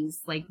babies,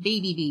 like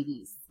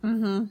babies,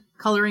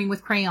 coloring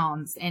with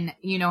crayons, and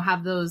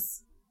have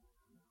those.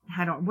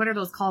 What are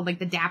those called? Like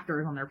the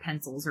adapters on their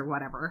pencils or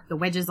whatever. The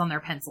wedges on their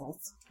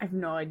pencils. I have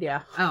no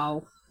idea.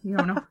 Oh, you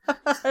don't know?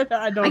 I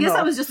don't know. I guess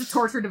that was just a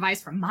torture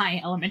device from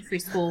my elementary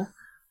school.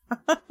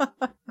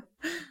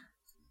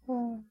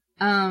 And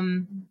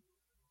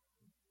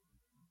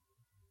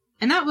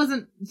that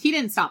wasn't, he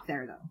didn't stop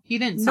there though. He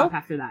didn't stop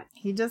after that.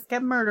 He just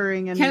kept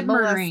murdering and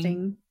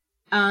molesting.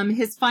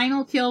 His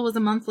final kill was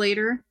a month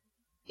later.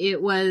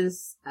 It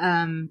was,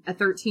 a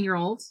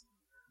 13-year-old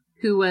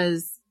who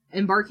was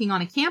embarking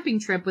on a camping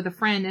trip with a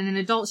friend and an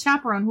adult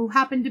chaperone who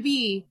happened to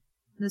be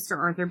Mr.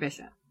 Arthur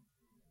Bishop.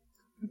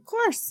 Of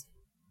course.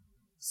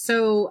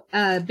 So,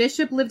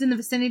 Bishop lived in the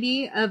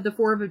vicinity of the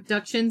 4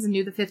 abductions and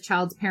knew the 5th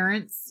child's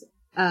parents.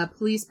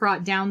 Police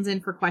brought Downs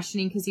in for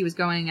questioning because he was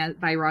going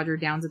by Roger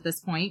Downs at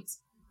this point.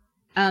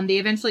 They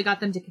eventually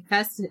got them to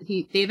confess.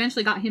 They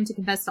eventually got him to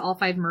confess to all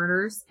 5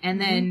 murders. And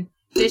then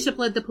Bishop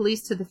led the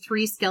police to the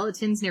 3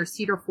 skeletons near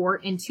Cedar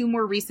Fort and 2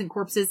 more recent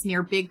corpses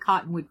near Big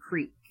Cottonwood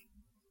Creek.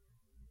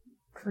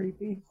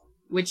 Creepy.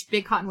 Which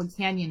Big Cottonwood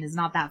Canyon is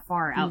not that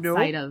far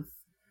outside of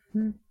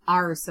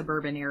our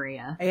suburban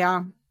area.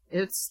 Yeah.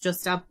 It's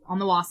just up on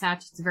the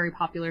Wasatch. It's a very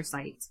popular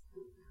site.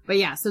 But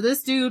yeah, so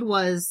this dude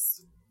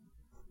was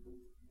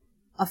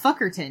a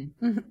fuckerton.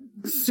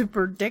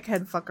 Super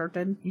dickhead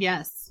fuckerton.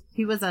 Yes.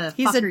 He's a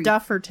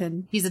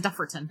Dufferton. He's a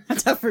Dufferton. A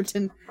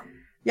Dufferton.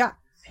 Yeah.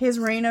 His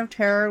reign of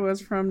terror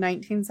was from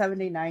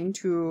 1979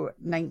 to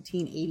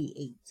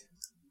 1988.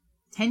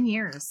 10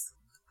 years.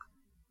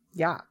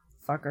 Yeah,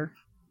 fucker.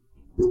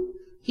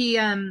 He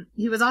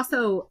was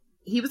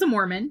a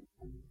Mormon,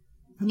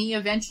 and he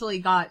eventually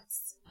got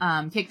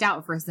kicked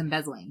out for his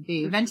embezzling. They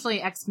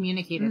eventually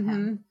excommunicated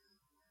him.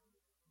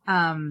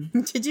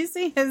 Did you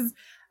see his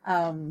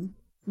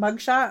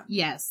mugshot?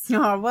 Yes.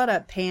 Oh, what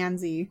a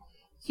pansy.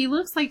 He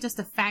looks like just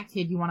a fat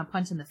kid you want to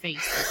punch in the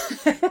face.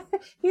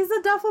 He's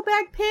a duffel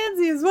bag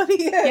pansy is what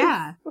he is.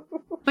 Yeah.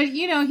 But,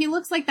 he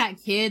looks like that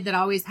kid that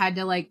always had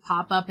to, like,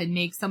 pop up and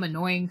make some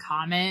annoying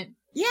comment.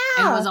 Yeah.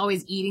 And was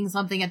always eating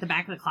something at the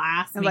back of the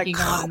class, and making a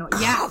lot of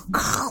noise. Yeah.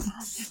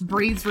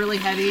 Breathes really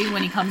heavy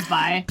when he comes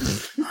by.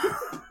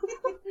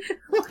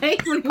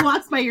 Like, when he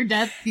walks by your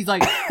desk, he's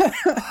like,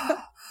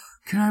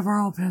 can I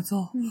borrow a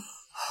pencil?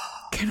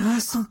 Can I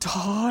have some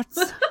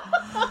tots?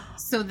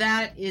 So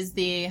that is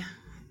the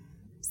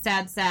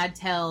sad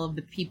tale of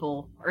the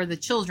people, or the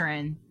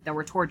children, that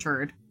were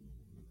tortured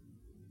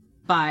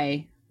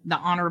by the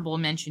honorable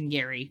mention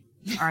Gary,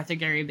 Arthur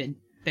Gary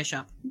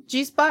Bishop.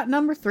 G-spot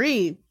number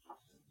 3,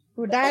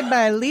 who died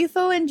by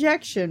lethal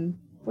injection,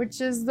 which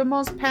is the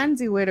most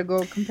pansy way to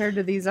go compared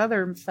to these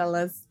other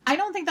fellas. I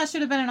don't think that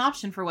should have been an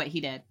option for what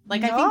he did. Like,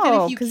 no, I think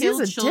that if you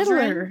kill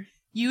children, diddler.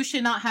 You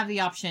should not have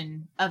the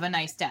option of a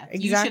nice death.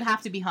 Exactly. You should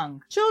have to be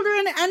hung.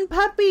 Children and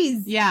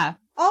puppies. Yeah.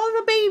 All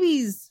the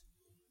babies.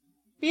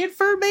 Be it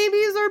fur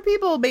babies or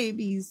people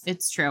babies.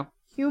 It's true.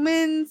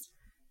 Humans,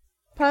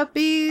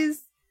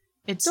 puppies.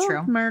 It's don't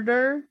true.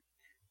 Murder.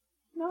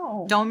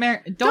 No. Don't be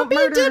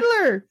a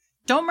diddler.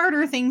 Don't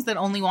murder things that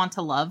only want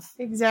to love.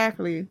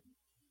 Exactly.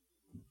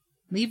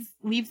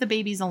 Leave the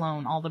babies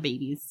alone. All the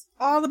babies.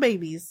 All the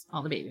babies.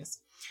 All the babies.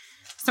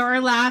 So our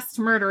last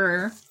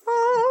murderer.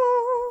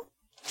 Oh,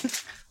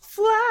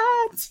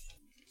 flat.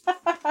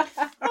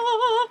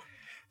 Oh,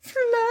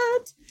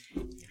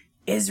 flat.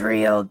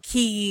 Israel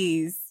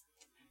Keys.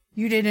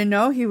 You didn't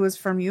know he was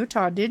from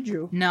Utah, did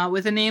you? Not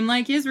with a name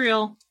like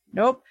Israel.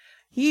 Nope.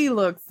 He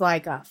looks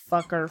like a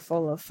fucker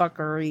full of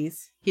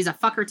fuckeries. He's a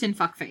fuckerton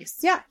fuckface.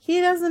 Yeah, he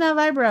doesn't have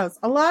eyebrows.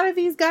 A lot of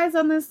these guys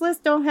on this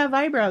list don't have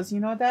eyebrows.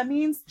 You know what that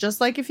means? Just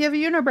like if you have a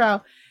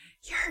unibrow,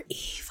 you're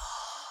evil.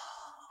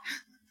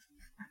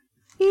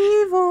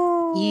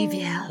 Evil.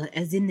 Evil,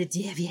 as in the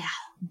devil.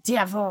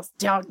 Devils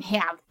don't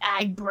have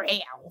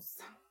eyebrows.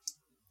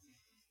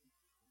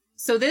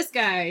 So this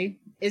guy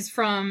is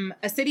from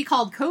a city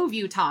called Cove,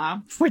 Utah.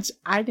 Which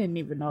I didn't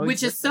even know.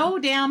 Which is so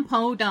damn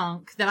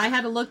podunk that I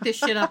had to look this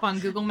shit up on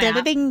Google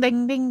Maps. Ding,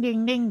 ding, ding,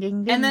 ding, ding,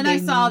 ding, and then I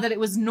saw that it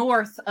was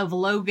north of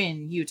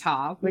Logan,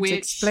 Utah. Which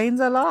explains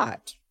a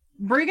lot.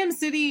 Brigham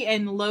City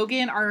and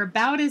Logan are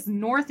about as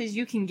north as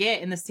you can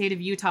get in the state of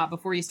Utah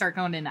before you start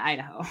going into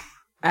Idaho.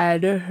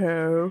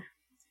 Idaho.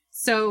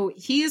 So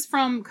he is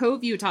from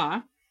Cove,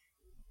 Utah.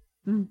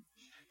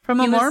 From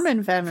a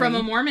Mormon family. From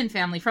a Mormon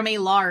family. From a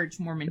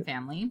large Mormon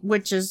family.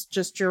 Which is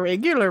just your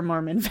regular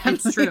Mormon family.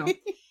 It's true.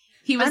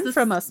 I'm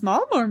from a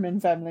small Mormon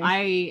family.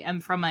 I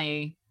am from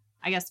I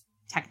guess,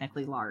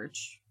 technically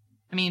large.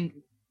 I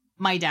mean,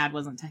 my dad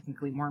wasn't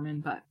technically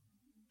Mormon, but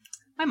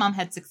my mom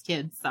had 6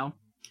 kids, so.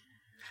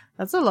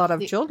 That's a lot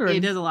of children.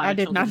 It is a lot of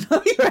children. I did not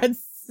know you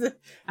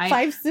had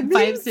 5 siblings.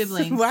 5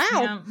 siblings.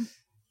 Wow.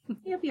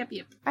 Yeah.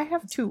 Yep. I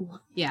have 2.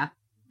 Yeah.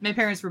 My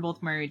parents were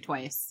both married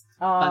twice,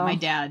 but my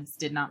dad's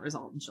did not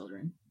result in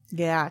children.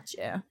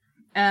 Gotcha.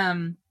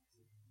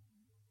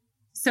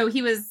 So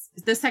he was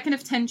the second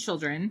of 10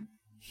 children.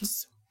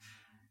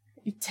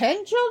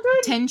 10 children?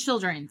 10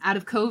 children out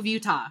of Cove,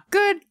 Utah.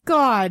 Good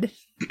God.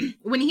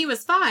 When he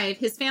was 5,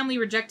 his family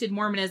rejected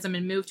Mormonism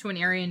and moved to an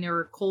area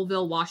near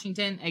Colville,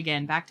 Washington.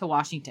 Again, back to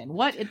Washington.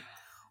 What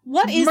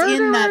is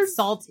in that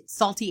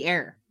salty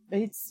air?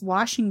 It's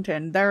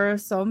Washington. There are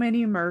so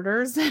many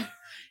murders.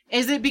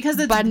 Is it because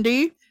it's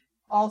Bundy?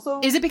 Also,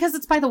 is it because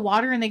it's by the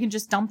water and they can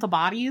just dump the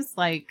bodies?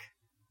 Like,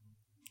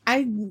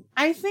 I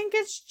think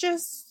it's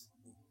just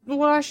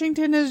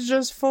Washington is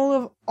just full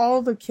of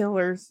all the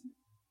killers.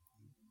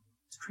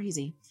 It's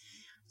crazy.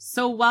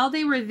 So while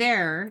they were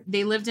there,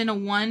 they lived in a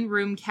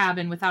 1-room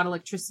cabin without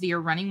electricity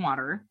or running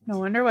water. No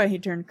wonder why he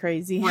turned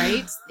crazy.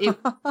 Right?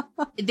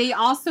 They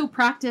also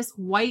practiced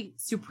white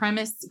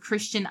supremacist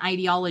Christian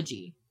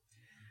ideology.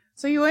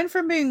 So you went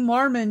from being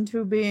Mormon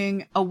to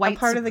being a white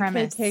part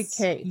supremacist. of the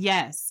KKK.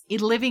 Yes.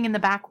 Living in the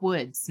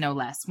backwoods, no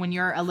less, when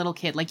you're a little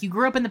kid. Like, you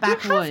grew up in the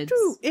backwoods.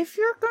 If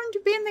you're going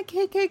to be in the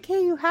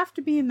KKK, you have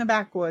to be in the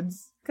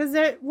backwoods. Because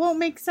it won't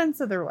make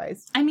sense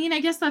otherwise. I mean, I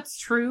guess that's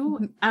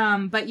true.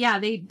 But yeah,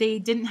 they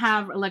didn't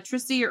have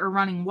electricity or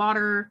running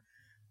water.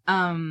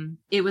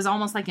 It was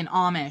almost like an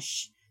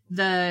Amish.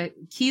 The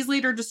Keys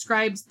later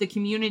describes the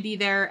community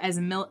there as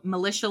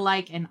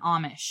militia-like and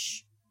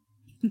Amish.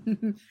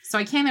 So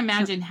I can't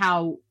imagine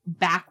how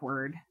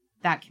backward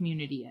that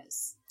community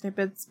is. They've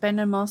been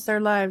spending most of their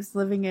lives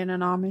living in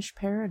an Amish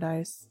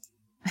paradise.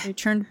 They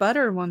churned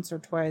butter once or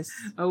twice.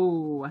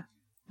 Oh.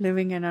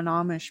 Living in an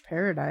Amish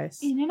paradise.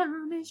 In an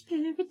Amish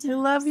paradise. I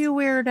love you,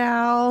 Weird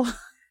Al.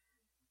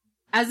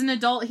 As an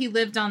adult, he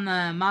lived on the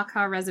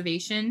Makah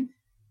Reservation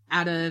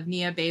out of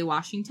Nia Bay,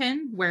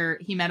 Washington, where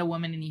he met a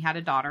woman and he had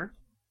a daughter.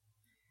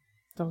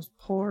 Those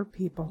poor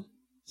people.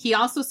 He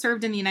also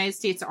served in the United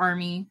States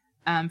Army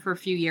for a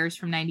few years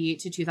from 98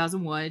 to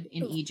 2001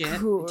 in Egypt.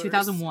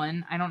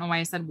 2001. I don't know why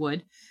I said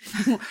would.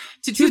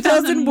 To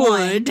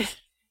 2001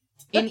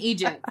 in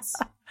Egypt.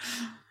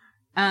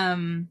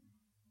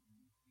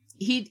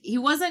 He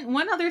wasn't,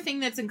 one other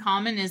thing that's in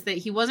common is that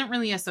he wasn't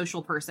really a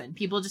social person.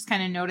 People just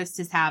kind of noticed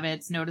his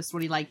habits, noticed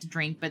what he liked to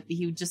drink, but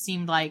he just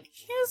seemed like...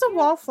 He was a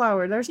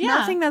wallflower. There's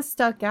nothing that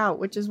stuck out,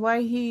 which is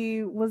why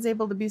he was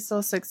able to be so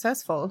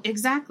successful.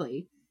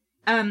 Exactly.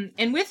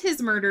 And with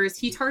his murders,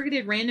 he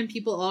targeted random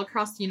people all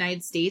across the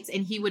United States,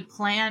 and he would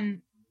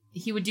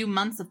do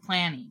months of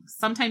planning,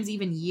 sometimes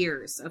even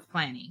years of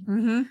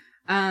planning.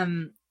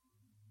 Mm-hmm.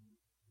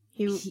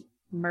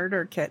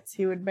 Murder kits.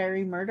 He would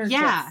bury murder kits.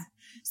 Yeah.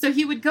 So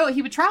he would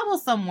travel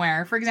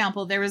somewhere. For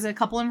example, there was a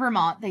couple in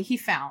Vermont that he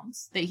found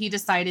that he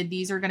decided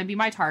these are going to be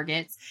my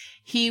targets.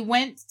 He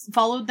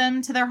followed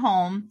them to their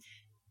home.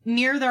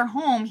 Near their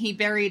home, he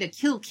buried a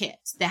kill kit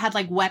that had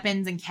like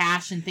weapons and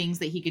cash and things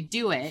that he could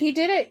do it. He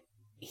did it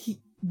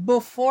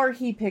before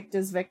he picked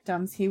his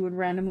victims. He would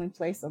randomly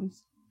place them.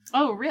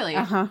 Oh, really?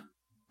 Uh-huh.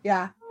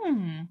 Yeah.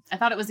 I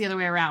thought it was the other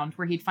way around,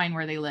 where he'd find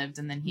where they lived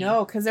and then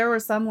No, because there were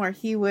some where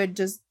he would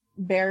just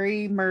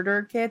bury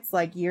murder kits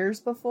like years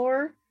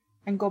before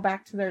and go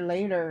back to there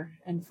later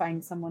and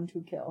find someone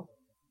to kill.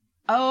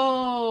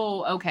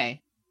 Oh,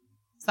 okay.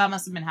 So that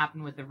must have been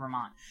happening with the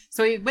Vermont.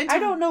 So he went to... I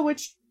don't know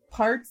which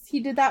parts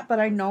he did that, but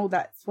I know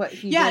that's what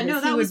he did. Yeah, no,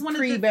 that was one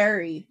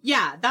pre-bury. of the...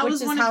 Yeah, that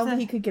was one of the... Which is how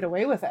he could get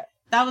away with it.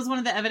 That was one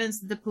of the evidence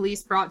that the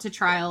police brought to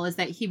trial, is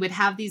that he would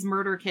have these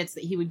murder kits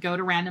that he would go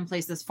to random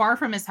places far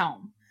from his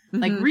home.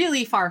 Mm-hmm. Like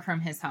really far from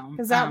his home.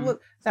 Because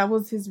that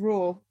was his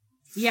rule.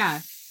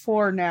 Yeah.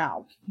 For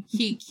now.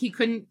 He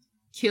couldn't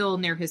kill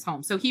near his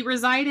home. So he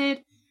was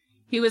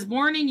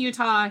born in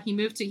Utah.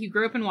 He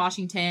grew up in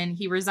Washington.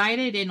 He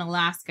resided in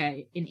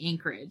Alaska in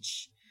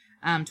Anchorage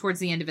towards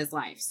the end of his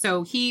life.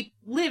 So he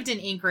lived in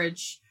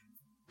Anchorage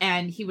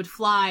and he would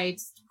fly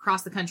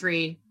across the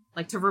country,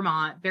 like to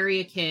Vermont, bury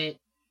a kit,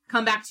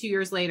 come back 2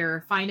 years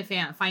later, find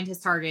his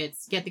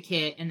targets, get the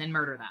kit, and then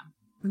murder them.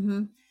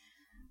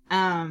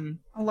 Mm-hmm.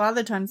 A lot of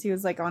the times he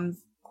was like on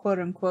quote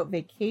unquote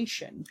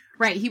vacation.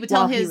 Right. He would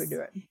tell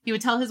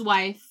his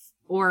wife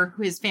or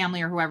his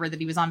family or whoever that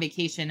he was on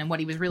vacation, and what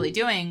he was really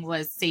doing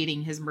was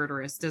sating his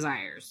murderous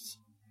desires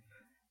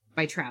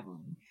by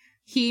traveling.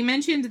 He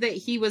mentioned that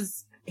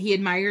he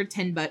admired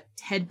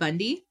Ted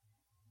Bundy,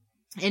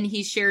 and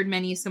he shared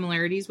many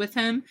similarities with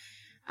him.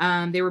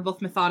 They were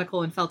both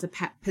methodical and felt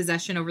a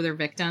possession over their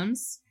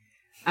victims.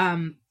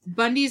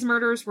 Bundy's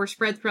murders were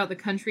spread throughout the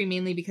country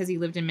mainly because he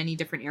lived in many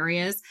different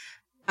areas.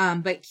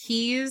 But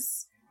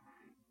Keyes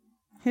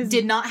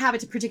did not have a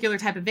particular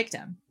type of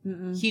victim.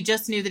 Mm-mm. He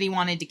just knew that he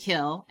wanted to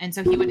kill. And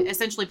so he would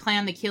essentially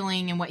plan the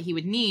killing and what he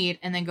would need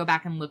and then go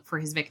back and look for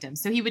his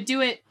victims. So he would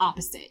do it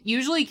opposite.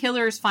 Usually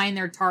killers find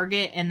their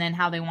target and then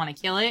how they want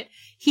to kill it.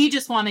 He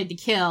just wanted to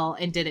kill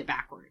and did it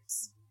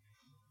backwards.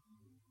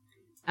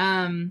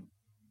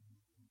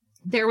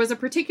 There was a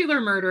particular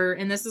murder,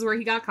 and this is where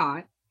he got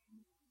caught.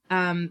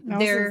 That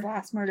was his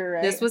last murder,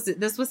 right? This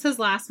was his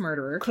last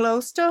murderer.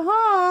 Close to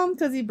home,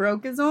 because he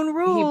broke his own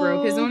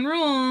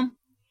rule.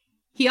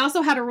 He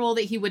also had a rule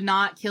that he would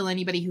not kill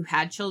anybody who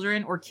had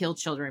children or kill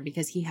children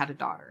because he had a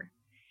daughter.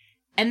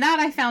 And that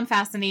I found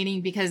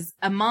fascinating because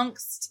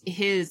amongst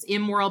his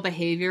immoral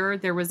behavior,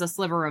 there was a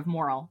sliver of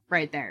moral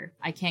right there.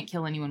 I can't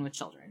kill anyone with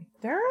children.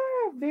 There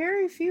are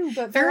very few,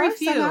 but there are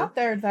some out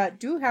there that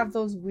do have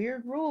those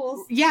weird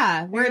rules.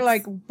 Yeah. Where you're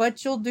like,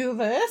 but you'll do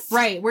this?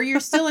 Right. Where you're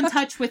still in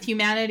touch with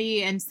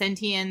humanity and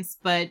sentience,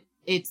 but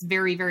it's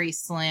very, very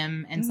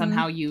slim. And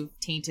somehow you've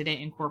tainted it,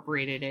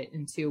 incorporated it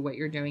into what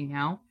you're doing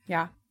now.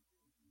 Yeah.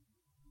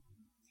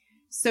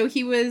 So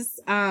he was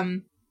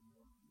in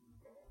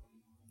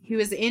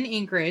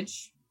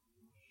Anchorage.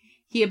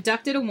 He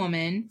abducted a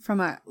woman from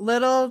a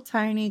little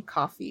tiny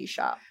coffee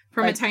shop.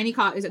 From a tiny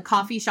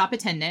coffee shop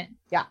attendant.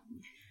 Yeah.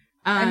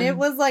 And it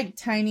was like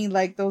tiny,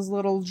 like those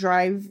little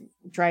drive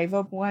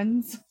up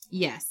ones.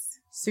 Yes.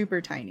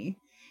 Super tiny.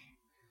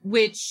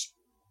 Which,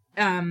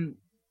 I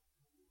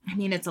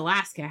mean, it's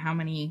Alaska. How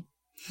many?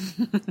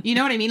 You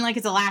know what I mean? Like,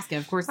 it's Alaska.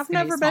 Of course, I've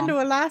never been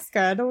to Alaska.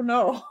 I don't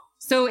know.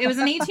 So it was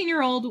an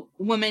 18-year-old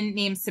woman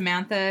named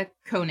Samantha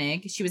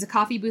Koenig. She was a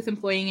coffee booth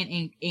employee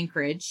in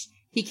Anchorage.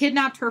 He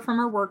kidnapped her from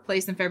her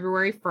workplace on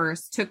February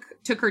 1st,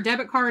 took her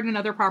debit card and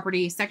other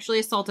property, sexually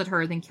assaulted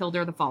her, then killed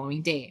her the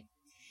following day.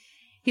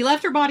 He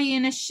left her body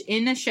in a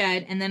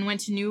shed and then went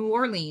to New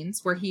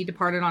Orleans, where he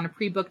departed on a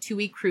pre-booked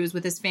 2-week cruise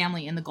with his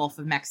family in the Gulf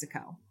of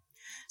Mexico.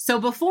 So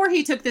before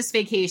he took this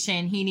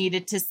vacation, he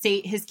needed to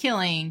state his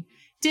killing,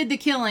 did the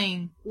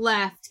killing,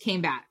 left,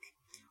 came back.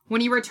 When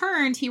he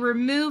returned, he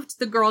removed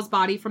the girl's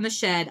body from the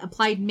shed,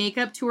 applied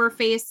makeup to her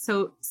face,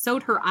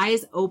 sewed her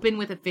eyes open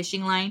with a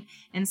fishing line,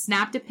 and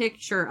snapped a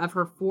picture of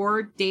her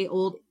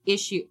 4-day-old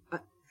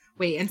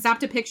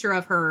snapped a picture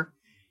of her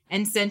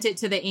and sent it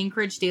to the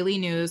Anchorage Daily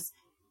News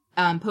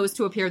Post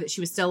to appear that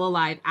she was still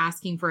alive,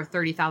 asking for a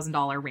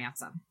 $30,000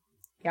 ransom.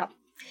 Yep.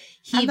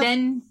 He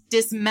then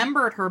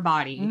dismembered her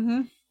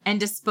body and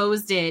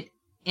disposed it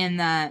in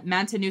the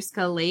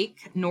Matanuska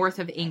Lake north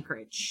of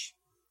Anchorage.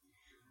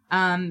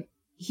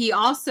 He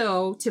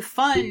also, to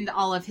fund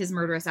all of his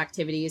murderous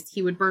activities,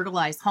 he would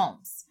burglarize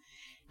homes.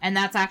 And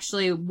that's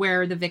actually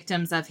where the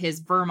victims of his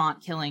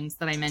Vermont killings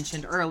that I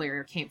mentioned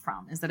earlier came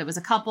from, is that it was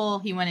a couple.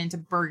 He went in to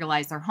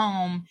burglarize their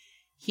home.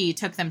 He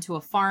took them to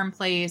a farm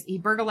place. He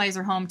burglarized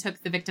their home,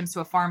 took the victims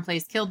to a farm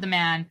place, killed the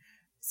man,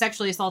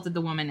 sexually assaulted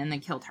the woman, and then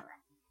killed her.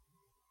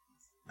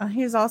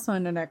 He's also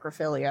into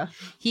necrophilia.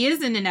 He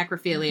is into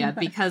necrophilia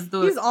because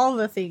he's all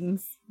the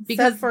things.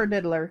 Except for a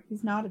diddler.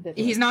 He's not a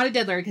diddler. He's not a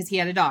diddler because he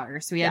had a daughter,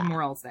 so he had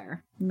morals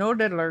there. No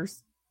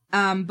diddlers.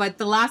 But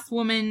the last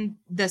woman,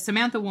 the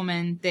Samantha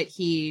woman that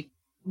he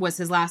was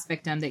his last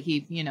victim, that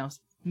he,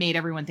 made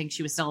everyone think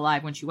she was still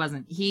alive when she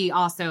wasn't. He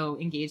also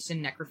engaged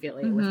in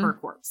necrophilia with her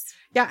corpse.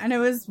 Yeah, and it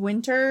was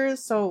winter,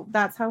 so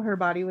that's how her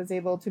body was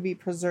able to be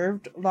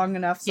preserved long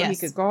enough so he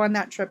could go on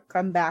that trip,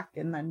 come back,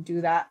 and then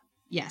do that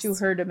to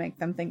her to make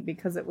them think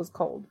because it was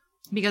cold.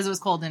 Because it was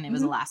cold and it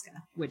was Alaska,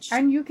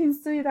 And you can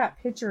see that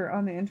picture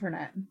on the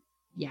internet.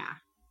 Yeah.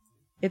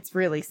 It's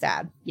really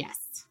sad.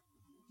 Yes.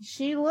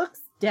 She looks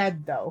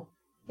dead, though,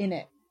 in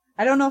it.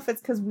 I don't know if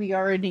it's because we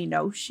already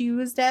know she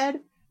was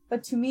dead,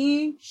 but to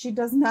me, she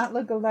does not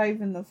look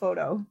alive in the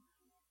photo.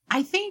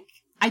 I think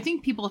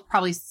people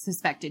probably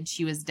suspected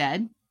she was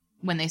dead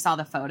when they saw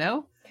the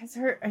photo. Because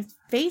her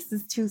face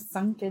is too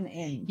sunken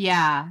in.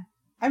 Yeah.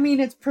 I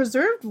mean, it's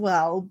preserved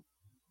well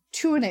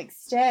to an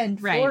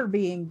extent for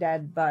being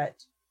dead,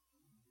 but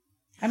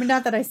I mean,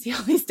 not that I see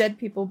all these dead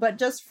people, but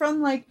just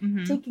from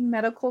taking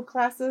medical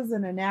classes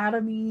and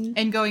anatomy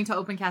and going to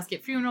open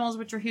casket funerals,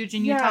 which are huge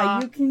in Utah.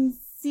 Yeah, you can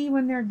see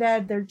when they're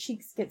dead, their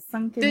cheeks get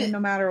sunken in no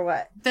matter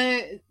what.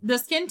 The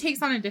skin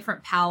takes on a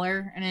different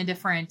pallor and a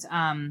different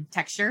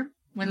texture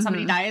when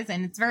somebody dies,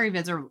 and it's very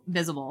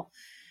visible.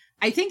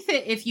 I think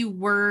that if you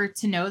were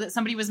to know that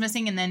somebody was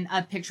missing and then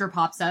a picture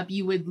pops up,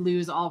 you would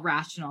lose all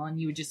rational and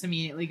you would just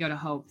immediately go to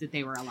hope that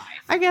they were alive.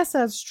 I guess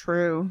that's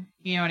true.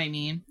 You know what I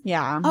mean?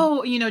 Yeah.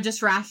 Oh,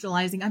 just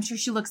rationalizing. I'm sure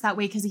she looks that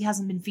way because he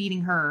hasn't been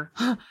feeding her.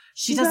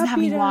 She doesn't have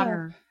any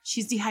water.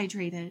 She's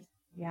dehydrated.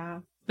 Yeah.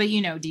 But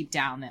deep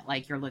down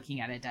that you're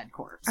looking at a dead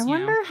corpse. I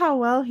wonder how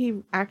well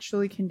he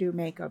actually can do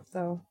makeup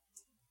though.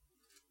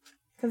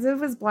 Because it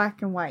was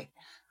black and white.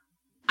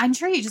 I'm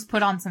sure he just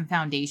put on some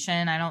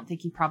foundation. I don't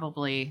think he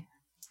probably...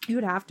 You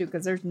would have to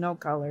because there's no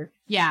color.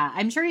 Yeah,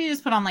 I'm sure he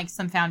just put on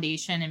some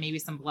foundation and maybe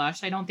some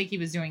blush. I don't think he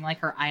was doing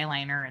her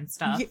eyeliner and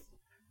stuff.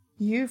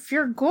 If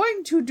you're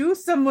going to do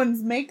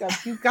someone's makeup,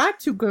 you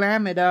got to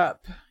glam it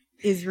up.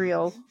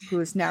 Israel, who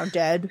is now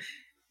dead.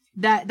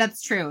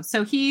 That's true.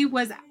 So he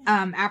was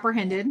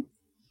apprehended.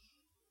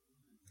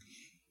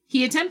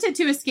 He attempted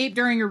to escape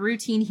during a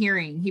routine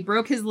hearing. He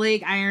broke his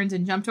leg irons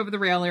and jumped over the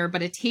railer,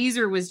 but a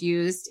taser was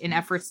used in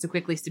efforts to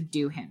quickly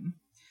subdue him.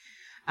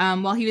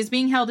 While he was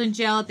being held in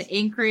jail at the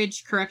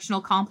Anchorage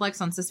Correctional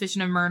Complex on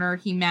suspicion of murder,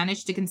 he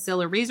managed to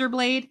conceal a razor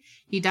blade.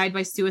 He died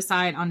by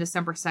suicide on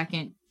December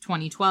 2nd,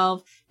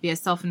 2012, via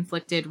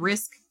self-inflicted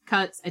wrist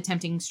cuts,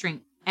 attempting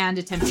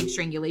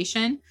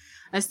strangulation.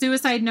 A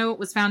suicide note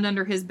was found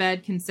under his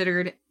bed,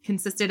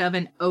 consisted of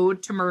an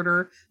ode to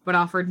murder, but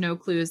offered no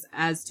clues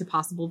as to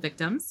possible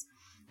victims.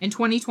 In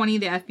 2020,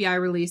 the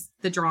FBI released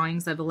the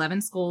drawings of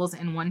 11 skulls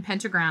and 1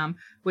 pentagram,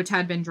 which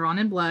had been drawn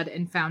in blood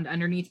and found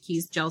underneath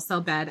Key's jail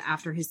cell bed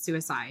after his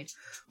suicide.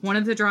 One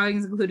of the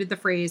drawings included the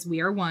phrase,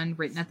 "We are one,"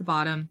 written at the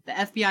bottom. The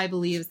FBI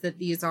believes that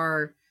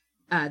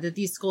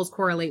these skulls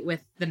correlate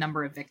with the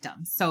number of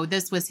victims. So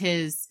this was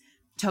his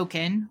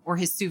token or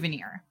his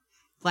souvenir.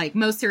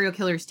 Most serial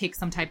killers take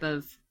some type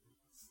of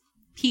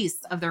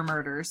piece of their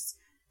murders,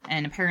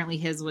 and apparently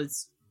his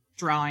was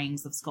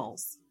drawings of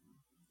skulls.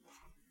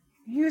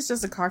 He was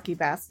just a cocky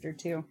bastard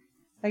too.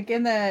 Did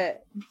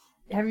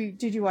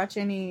you watch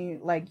any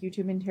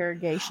YouTube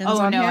interrogations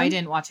on him? Oh no, I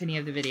didn't watch any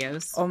of the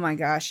videos. Oh my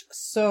gosh.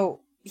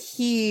 So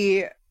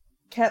he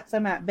kept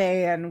them at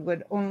bay and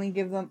would only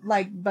give them,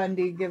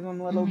 Bundy, give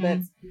them little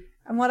bits.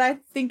 And what I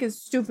think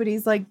is stupid,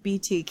 he's like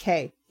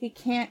BTK. He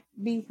can't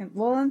be him.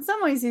 Well, in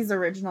some ways he's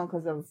original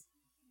because of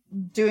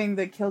doing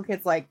the kill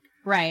kits,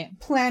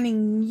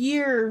 planning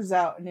years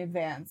out in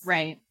advance.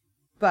 Right.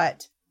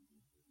 But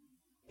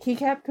he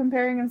kept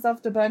comparing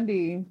himself to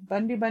Bundy.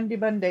 Bundy.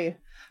 Bundy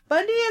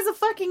has a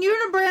fucking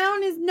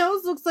unibrow. His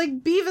nose looks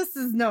like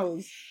Beavis's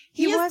nose.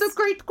 He is the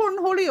great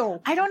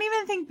Cornholio. I don't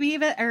even think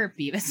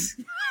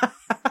Beavis.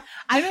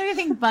 I don't even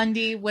think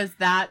Bundy was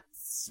that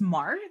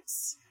smart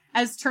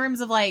as terms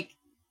of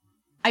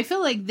I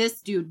feel like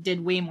this dude did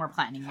way more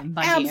planning than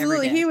Bundy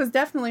Absolutely. ever did. He was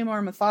definitely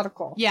more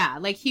methodical. Yeah,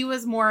 like he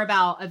was more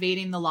about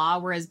evading the law,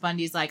 whereas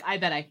Bundy's like, I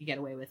bet I could get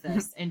away with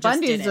this. And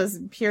just Bundy's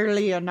just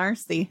purely a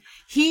narcy.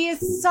 He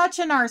is such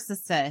a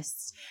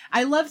narcissist.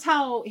 I loved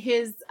how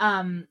his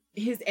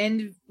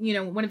end,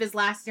 one of his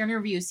last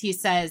interviews, he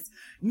says,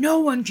 no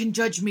one can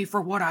judge me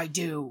for what I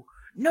do.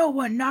 No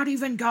one, not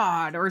even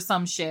God, or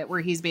some shit,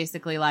 where he's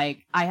basically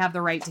like, I have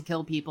the right to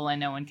kill people and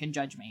no one can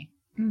judge me.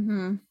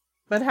 Mm-hmm.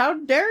 But how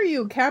dare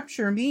you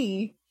capture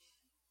me?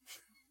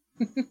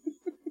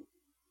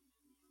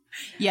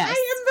 Yes. I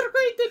am the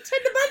great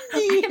Ted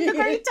Bundy. I am the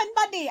great Ted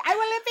Bundy. I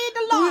will evade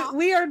the law.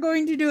 We are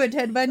going to do a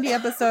Ted Bundy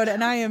episode,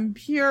 and I am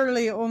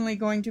purely only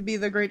going to be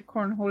the great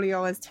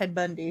Cornholio as Ted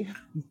Bundy.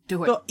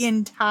 Do it. The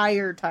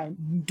entire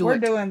time. We're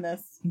doing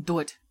this. Do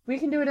it. We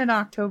can do it in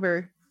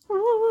October.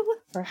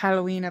 For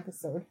Halloween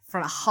episode. For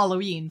a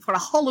Halloween. For a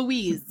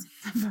Halloweens.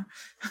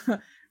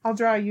 I'll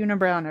draw a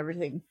unibrow and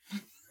everything.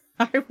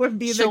 I would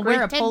be She'll the great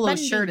wear a Ted polo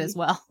Bundy. shirt as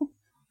well.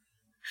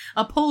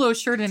 A polo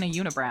shirt and a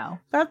unibrow.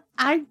 That's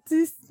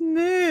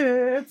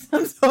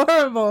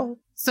horrible.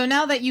 So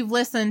now that you've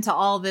listened to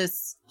all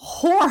this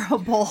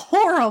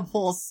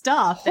horrible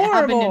stuff that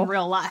happened in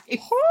real life.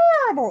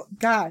 Horrible.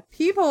 God,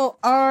 people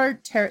are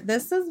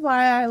this is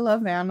why I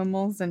love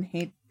animals and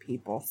hate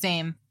people.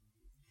 Same.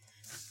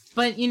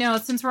 But,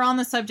 since we're on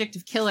the subject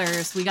of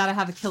killers, we got to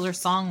have a killer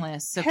song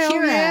list. So, Hell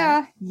Kira,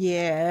 yeah.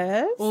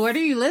 Yes. Well, what are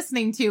you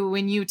listening to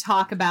when you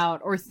talk about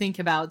or think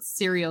about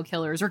serial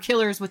killers or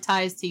killers with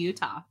ties to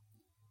Utah?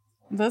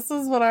 This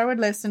is what I would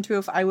listen to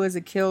if I was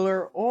a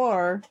killer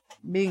or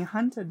being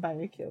hunted by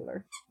a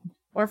killer.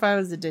 Or if I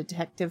was a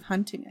detective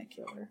hunting a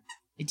killer.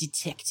 A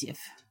detective.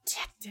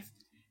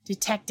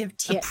 Detective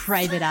Tits. A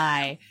private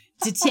eye.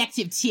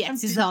 Detective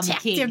Tits is on the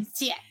case. Detective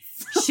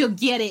Tits. She'll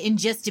get it in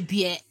just a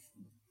bit.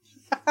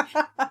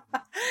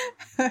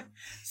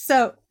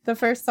 So, the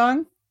first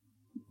song,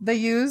 they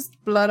used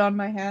Blood on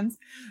My Hands.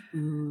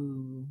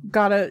 Ooh.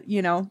 Gotta,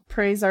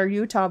 praise our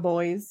Utah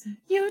boys.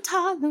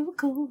 Utah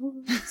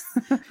locals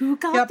who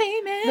got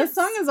famous. This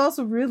song is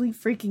also really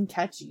freaking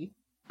catchy.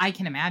 I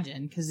can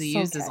imagine, because the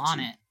used is on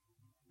it.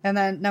 And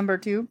then number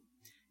 2,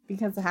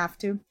 because I have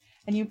to.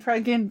 And you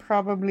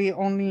probably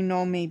only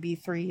know maybe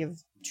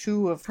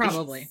 2 of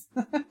Probably.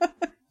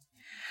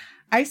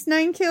 Ice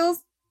Nine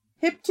Kills,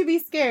 Hip to Be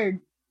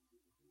Scared.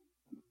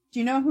 Do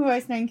you know who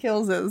Ice Nine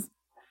Kills is?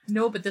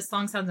 No, but this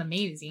song sounds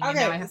amazing. Okay, and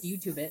now I have to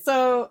YouTube it.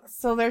 So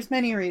there's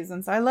many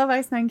reasons. I love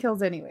Ice Nine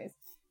Kills anyways.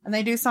 And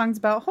they do songs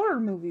about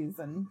horror movies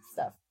and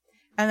stuff.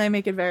 And they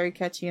make it very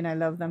catchy and I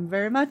love them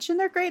very much. And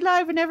they're great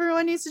live and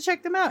everyone needs to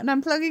check them out. And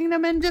I'm plugging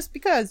them in just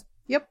because.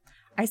 Yep.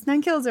 Ice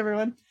Nine Kills,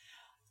 everyone.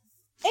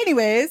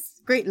 Anyways,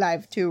 great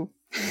live too.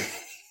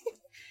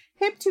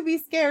 Hip to Be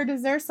Scared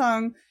is their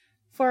song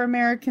for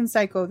American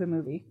Psycho, the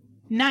movie.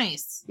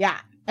 Nice. Yeah.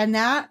 And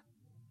that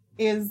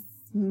is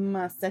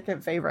my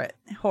second favorite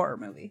horror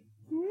movie.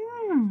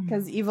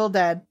 Because Evil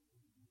Dead.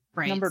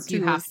 Right. Number 2.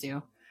 You have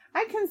to.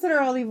 I consider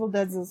all Evil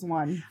Deads as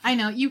one. I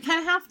know. You kind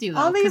of have to, though.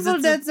 All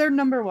Evil Deads are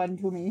number 1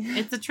 to me.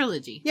 It's a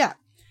trilogy. Yeah.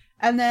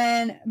 And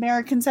then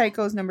American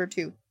Psycho is number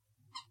 2.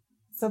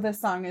 So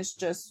this song is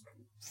just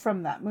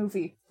from that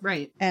movie.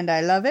 Right. And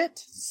I love it.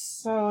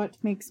 So it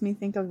makes me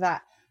think of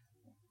that.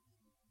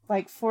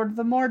 Like for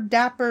the more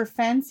dapper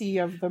fancy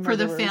of the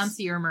murderers. For the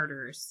fancier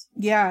murderers.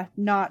 Yeah.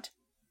 Not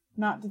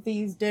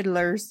these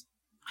diddlers.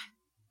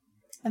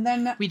 And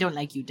then... We don't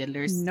like you,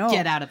 diddlers. No.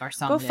 Get out of our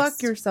song list. Go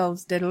fuck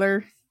yourselves,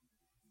 diddler.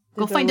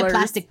 Go find a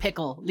plastic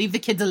pickle. Leave the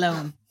kids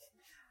alone.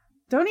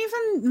 Don't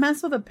even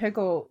mess with a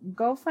pickle.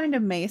 Go find a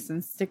mace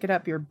and stick it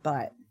up your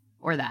butt.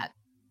 Or that.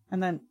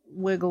 And then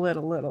wiggle it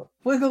a little.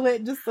 Wiggle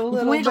it just a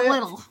little bit. Wiggle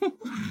little.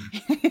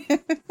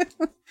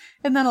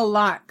 And then a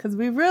lot. Because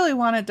we really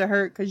want it to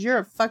hurt. Because you're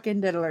a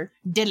fucking diddler.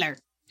 Diddler.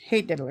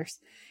 Hate diddlers.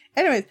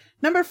 Anyways,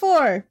 number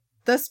 4.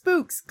 The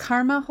Spooks,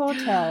 Karma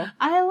Hotel.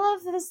 I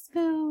love the Spooks.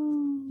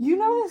 You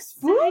know the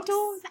Spooks?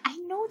 I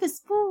know the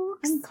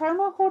Spooks. And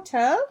Karma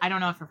Hotel? I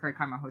don't know if I've heard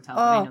Karma Hotel,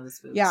 but I know the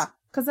Spooks. Yeah,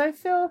 because I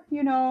feel,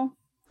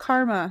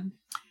 karma.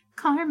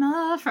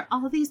 Karma for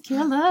all these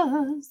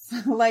killers.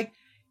 Like,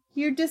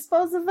 you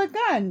dispose of a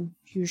gun.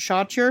 You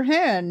shot your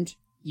hand.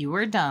 You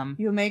were dumb.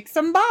 You make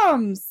some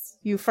bombs.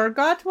 You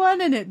forgot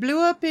one and it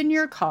blew up in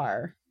your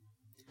car.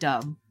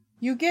 Dumb.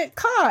 You get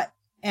caught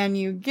and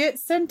you get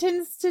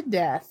sentenced to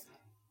death.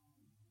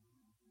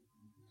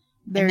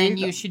 There and then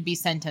you should be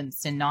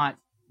sentenced and not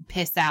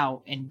piss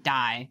out and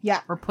die.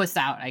 Yeah. Or puss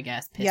out, I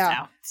guess. Piss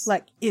out.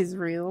 Like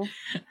Israel.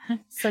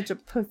 Such a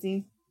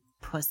pussy.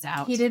 Puss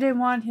out. He didn't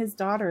want his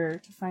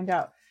daughter to find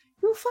out.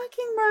 You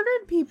fucking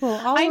murdered people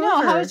all I know.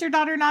 over. How is your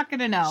daughter not going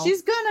to know?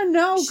 She's going to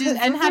know.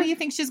 And how do you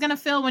think she's going to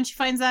feel when she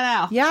finds that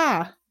out?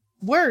 Yeah.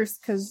 Worse,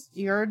 because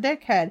you're a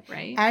dickhead.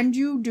 Right. And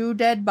you do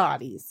dead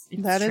bodies.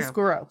 That is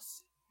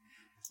gross.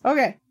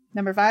 Okay.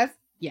 Number 5.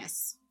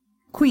 Yes.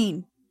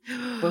 Queen.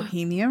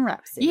 Bohemian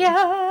Rhapsody.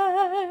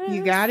 Yeah.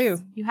 You got to.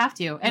 You have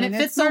to. And it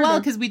fits so well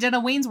because we did a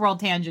Wayne's World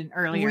tangent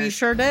earlier. We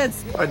sure did.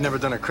 I'd never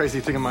done a crazy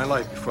thing in my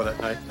life before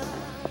that night.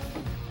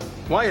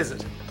 Why is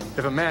it?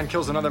 If a man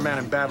kills another man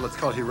in battle, it's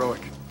called heroic.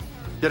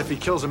 Yet if he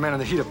kills a man in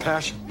the heat of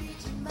passion,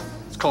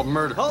 it's called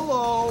murder.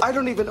 Hello! I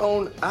don't even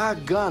own a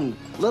gun,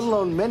 let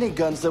alone many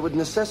guns that would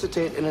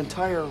necessitate an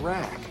entire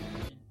rack.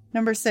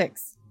 Number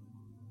 6.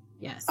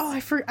 Yes. Oh,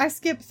 I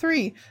skipped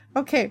 3.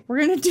 Okay, we're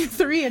going to do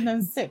 3 and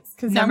then 6.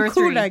 Because I'm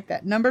cool 3. like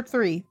that. Number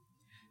 3.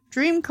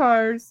 Dream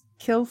Cars,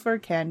 Kill for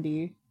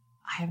Candy.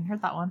 I haven't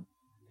heard that one.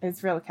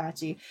 It's real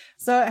catchy.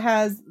 So it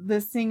has the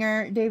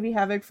singer, Davey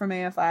Havok from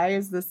AFI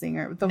is the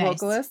singer, the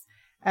vocalist.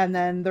 And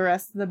then the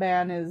rest of the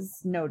band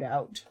is No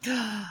Doubt.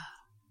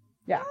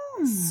 Yeah.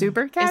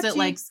 Super catchy. Is it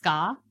like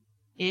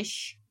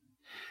ska-ish?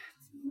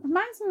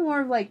 Reminds me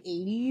more of like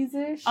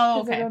 80s-ish.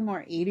 Oh, okay. Because I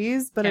more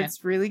 80s, but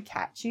it's really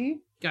catchy.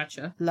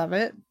 Gotcha. Love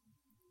it.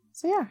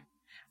 So yeah.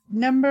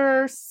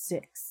 Number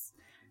 6.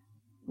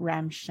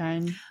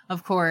 Rammstein.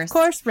 Of course.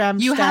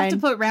 Rammstein. You have to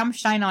put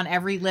Rammstein on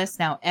every list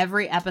now.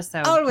 Every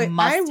episode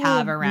must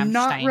have a Rammstein.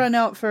 Not run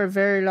out for a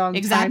very long time.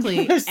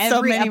 Exactly. There's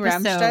so many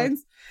episode.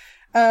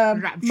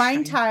 Rammsteins.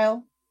 Mind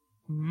Tile.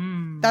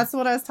 That's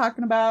what I was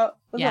talking about.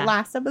 Was it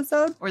last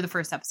episode? Or the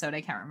first episode?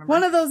 I can't remember.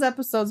 One of those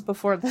episodes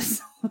before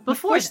this.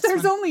 Which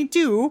there's only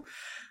 2.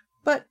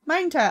 But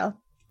Mind Tile.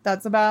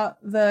 That's about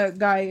the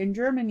guy in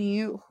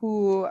Germany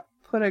who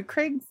put a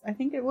I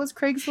think it was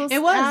Craigslist.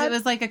 It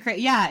was like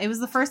it was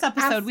the first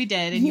episode we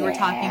did, and you were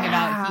talking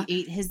about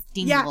he ate his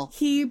dingle. Yeah,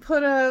 he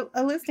put a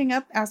listing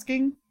up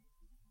asking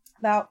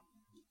about,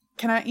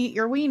 can I eat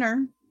your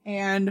wiener?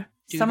 And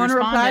someone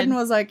replied and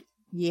was like,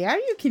 yeah,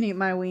 you can eat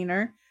my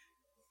wiener.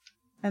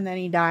 And then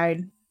he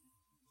died,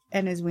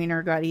 and his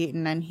wiener got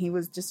eaten, and he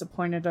was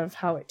disappointed of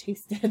how it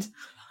tasted. It's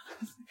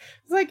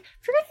like,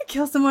 if you're gonna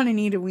kill someone and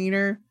eat a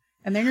wiener,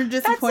 and then you're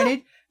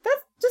disappointed,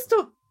 that's just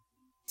a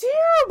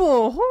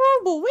terrible,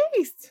 horrible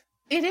waste.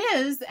 It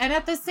is. And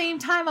at the same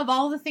time, of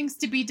all the things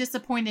to be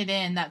disappointed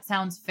in, that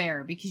sounds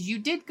fair, because you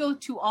did go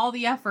to all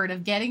the effort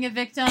of getting a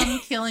victim,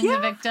 killing the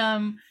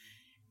victim,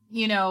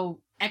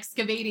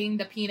 excavating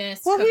the penis.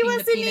 Well, he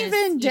wasn't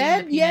even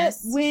dead yet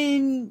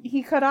when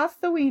he cut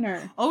off the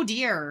wiener. Oh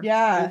dear.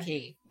 Yeah.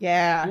 Okay.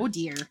 Yeah. Oh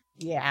dear.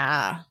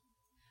 Yeah.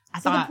 I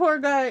thought the poor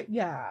guy,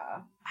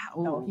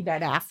 No, he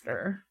died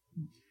after.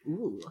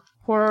 Ooh.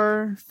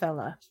 Poor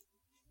fella.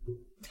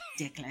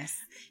 Dickless.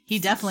 He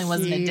definitely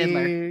wasn't a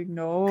diddler.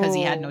 No. Because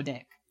he had no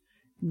dick.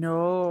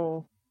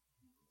 No.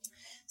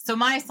 So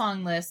my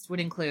song list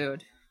would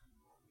include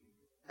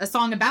a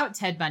song about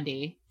Ted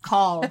Bundy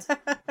called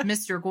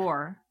Mr.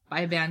 Gore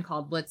by a band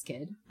called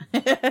Blitzkid.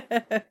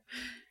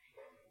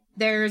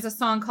 There's a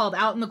song called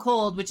Out in the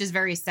Cold, which is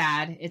very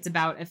sad. It's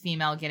about a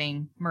female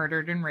getting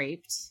murdered and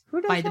raped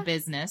by The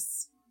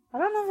Business. I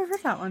don't know if I've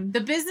heard that one.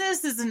 The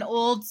Business is an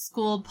old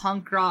school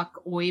punk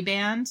rock oi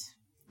band.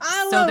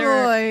 So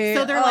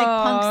they're like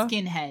punk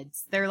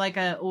skinheads. They're like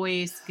a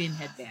oi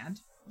skinhead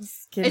band.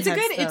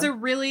 It's a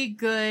really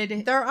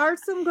good. There are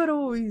some good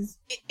ois.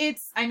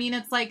 It's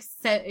like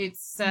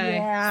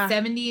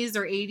 70s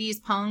or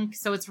 80s punk,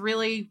 so it's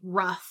really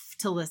rough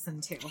to listen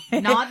to.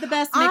 Not the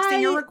best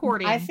mixing or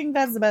recording. I think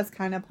that's the best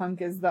kind of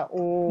punk is the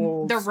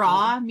old. The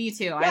raw, me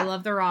too. Yeah. I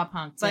love the raw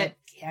punk, but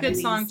good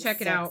song. Check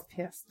it out.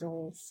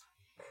 Pistols.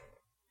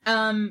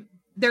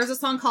 There's a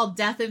song called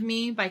Death of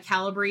Me by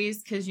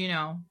Calabrese, because,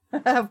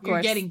 of course,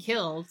 you're getting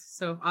killed.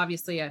 So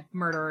obviously a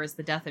murderer is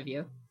the death of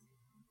you.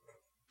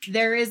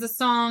 There is a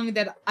song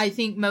that I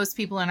think most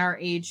people in our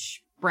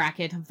age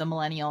bracket of the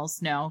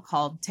millennials know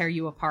called Tear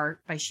You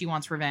Apart by She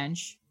Wants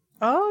Revenge.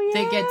 Oh,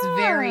 yeah. That gets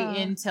very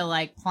into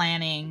like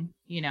planning,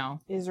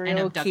 Israel an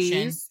abduction.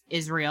 Keys.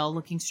 Israel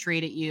looking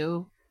straight at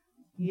you.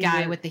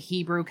 Guy with the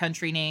Hebrew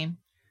country name.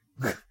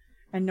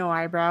 And no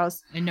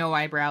eyebrows.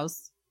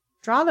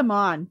 Draw them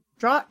on.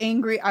 Draw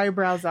angry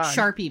eyebrows on.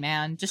 Sharpie,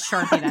 man. Just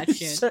Sharpie that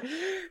shit.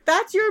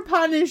 That's your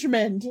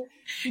punishment.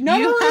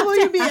 Not only will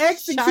you be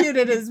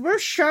executed as we're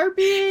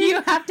Sharpie.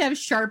 You have to have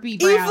Sharpie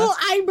brows. Evil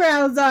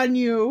eyebrows on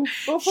you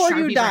before Sharpie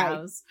you die.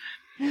 Brows.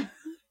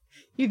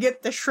 You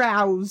get the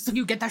shrouds.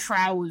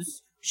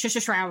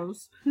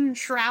 Shrouds.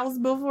 Shrouds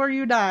before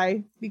you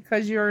die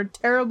because you're a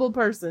terrible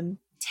person.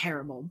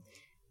 Terrible.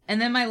 And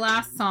then my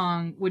last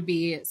song would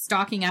be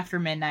Stalking After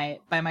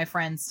Midnight by my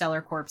friend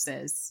Stellar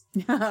Corpses.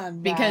 Nice.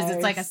 Because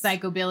it's like a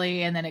psychobilly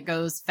and then it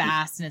goes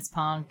fast and it's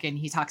punk and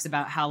he talks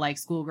about how like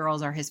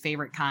schoolgirls are his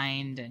favorite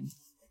kind and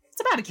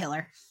it's about a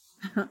killer.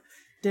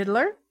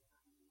 Diddler?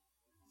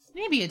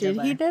 Maybe a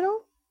diddler. Did he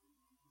diddle?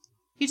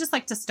 He just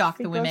liked to stalk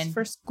the women. Goes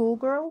for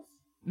schoolgirls?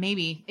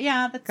 Maybe.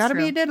 Yeah, that's Gotta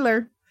true. be a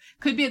diddler.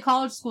 Could be a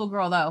college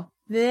schoolgirl though.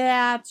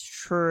 That's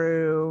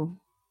true.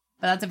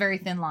 But that's a very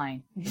thin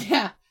line.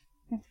 Yeah.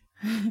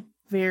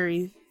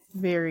 Very,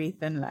 very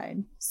thin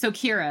line. So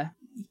Kira.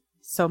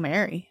 So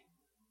Mary.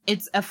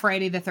 It's a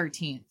Friday the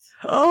 13th.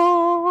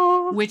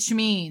 Oh. Which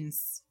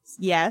means.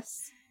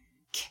 Yes.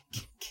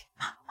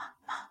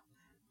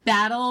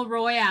 Battle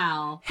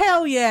Royale.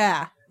 Hell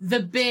yeah.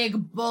 The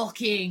big,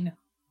 bulking,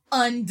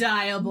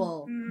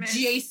 undieable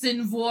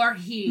Jason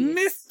Voorhees.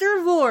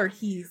 Mr.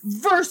 Voorhees.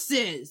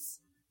 Versus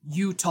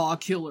Utah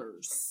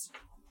Killers.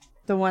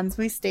 The ones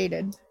we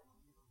stated.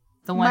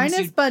 The ones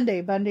minus Bundy.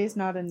 Bundy's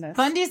not in this.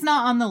 Bundy's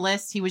not on the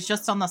list. He was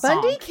just on the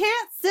song. Bundy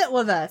can't sit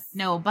with us.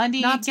 No,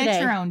 Bundy, not get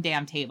today. your own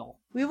damn table.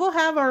 We will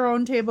have our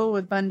own table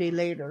with Bundy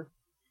later.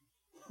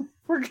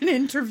 We're going to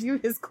interview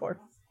his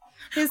corpse.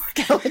 His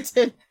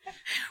skeleton.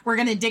 We're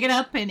going to dig it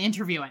up and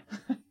interview it.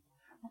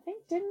 I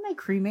think, didn't they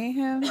cremate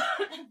him?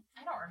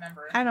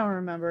 I don't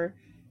remember.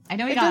 I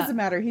know it doesn't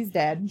matter. He's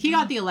dead. He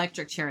got the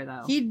electric chair,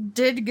 though. He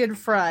did get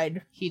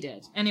fried. He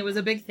did. And it was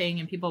a big thing,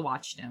 and people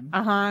watched him.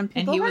 And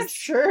people had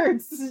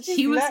shirts.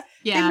 He was,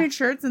 They made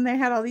shirts, and they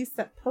had all these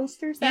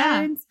poster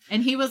signs. Yeah.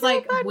 And he was,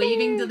 like,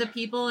 waving to the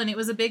people, and it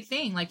was a big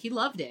thing. Like, he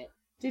loved it.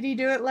 Did he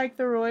do it like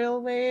the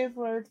royal wave,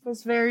 where it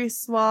was very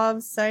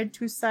suave, side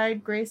to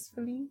side,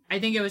 gracefully? I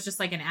think it was just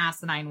like an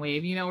asinine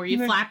wave, you know, where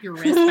you flap your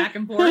wrist back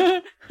and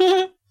forth.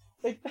 Yeah.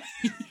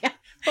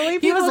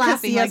 He was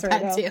laughing like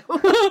that, too.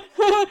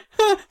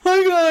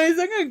 Hi, guys.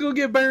 I'm going to go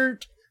get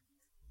burnt.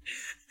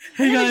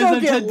 Hey, guys,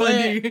 I'm Ted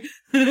Bundy.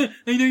 I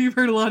know you've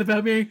heard a lot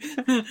about me.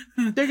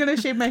 They're going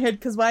to shave my head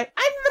because why?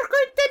 I'm the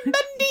great Ted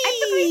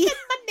Bundy.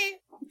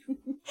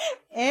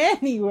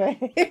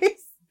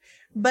 Anyways.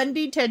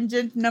 Bundy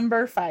tangent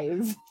number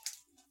 5.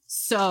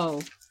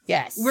 So,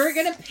 yes, we're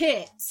gonna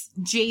pit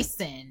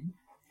Jason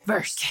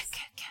versus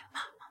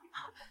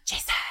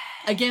Jason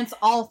against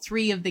all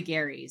 3 of the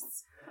Garys.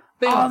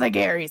 Boom. All the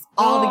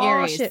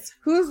Garys. Shit.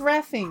 Who's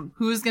reffing?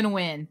 Who's gonna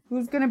win?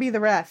 Who's gonna be the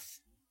ref?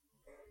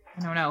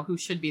 I don't know. Who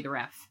should be the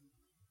ref?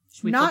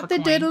 Not the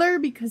diddler,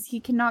 because he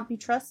cannot be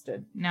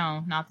trusted.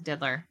 No, not the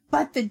diddler.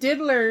 But the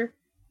diddler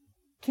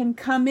can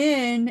come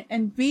in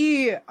and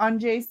be on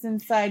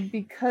Jason's side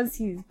because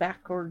he's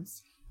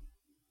backwards.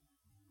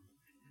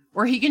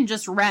 Or he can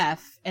just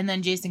ref, and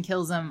then Jason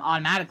kills him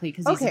automatically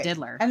because he's a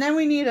diddler. And then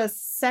we need a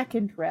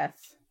second ref.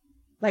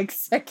 Like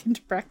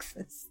second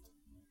breakfast.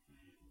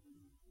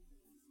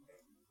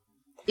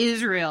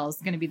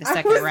 Israel's going to be the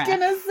second ref. I was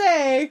going to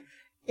say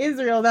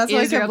Israel. That's why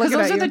I kept looking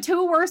at you. Those are the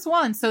 2 worst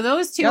ones. So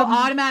those 2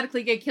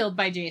 automatically get killed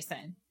by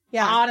Jason.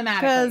 Yeah.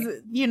 Automatically.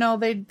 Because, you know,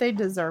 they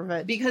deserve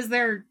it. Because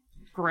they're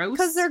gross.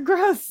 Because they're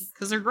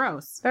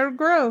gross. They're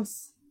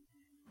gross.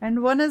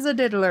 And one is a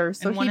diddler,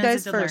 so he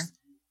dies first.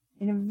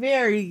 In a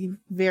very,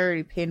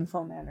 very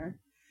painful manner.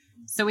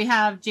 So we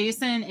have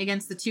Jason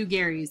against the 2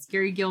 Garys.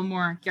 Gary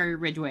Gilmore, Gary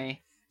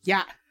Ridgway.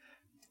 Yeah.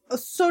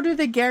 So do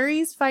the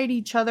Garys fight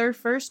each other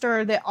first,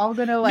 or are they all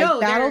going to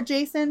battle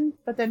Jason,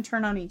 but then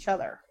turn on each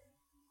other?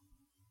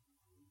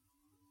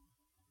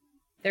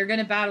 They're going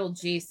to battle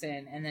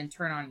Jason and then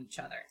turn on each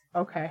other.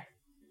 Okay.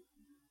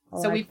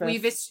 So we've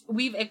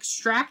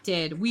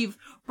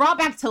brought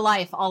back to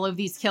life all of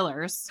these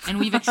killers, and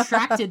we've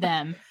extracted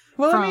them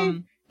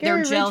from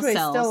their jail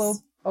cells.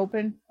 Still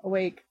open,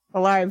 awake,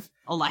 alive.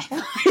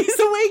 He's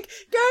awake.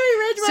 Gary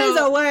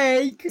Ridgway's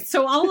awake.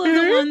 So all of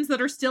the ones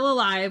that are still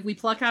alive, we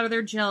pluck out of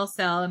their jail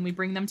cell and we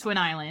bring them to an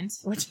island,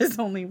 which is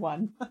only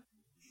one.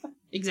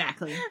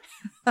 Exactly.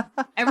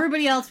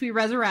 Everybody else we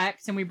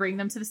resurrect and we bring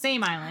them to the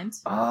same island.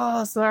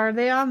 Oh, so are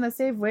they on the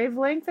same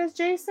wavelength as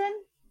Jason?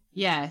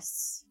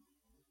 Yes.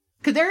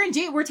 Because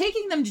we're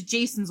taking them to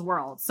Jason's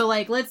world. So,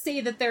 like, let's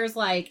say that there's,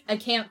 like, a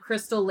Camp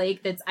Crystal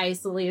Lake that's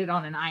isolated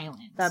on an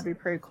island. That'd be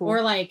pretty cool.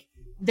 Or, like,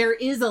 there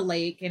is a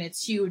lake and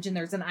it's huge and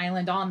there's an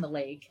island on the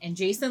lake and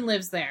Jason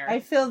lives there. I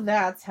feel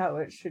that's how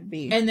it should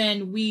be. And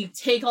then we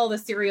take all the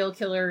serial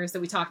killers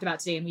that we talked about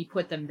today and we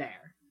put them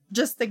there.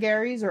 Just the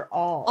Garys or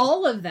all?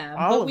 All of them.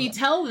 But we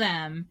tell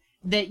them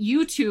that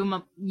you two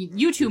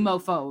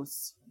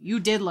mofos, you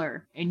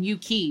Diddler and you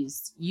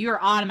Keys,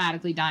 you're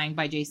automatically dying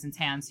by Jason's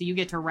hand. So you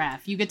get to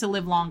ref. You get to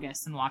live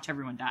longest and watch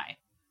everyone die.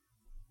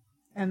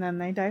 And then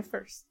they die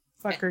first.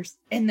 Fuckers.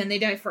 And then they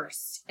die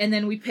first. And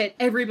then we pit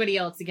everybody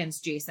else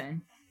against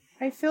Jason.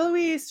 I feel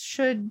we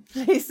should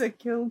place a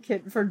kill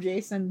kit for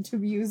Jason to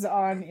use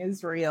on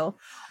Israel.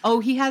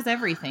 Oh, he has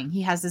everything.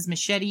 He has his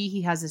machete.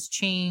 He has his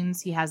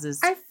chains. He has his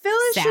I feel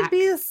it sack. should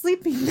be a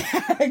sleeping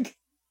bag.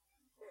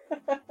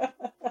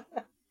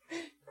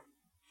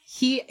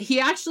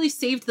 He actually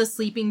saved the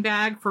sleeping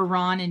bag for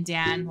Ron and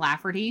Dan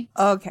Lafferty.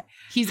 Okay.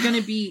 He's gonna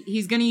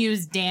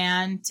use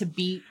Dan to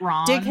beat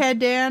Ron. Dickhead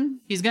Dan.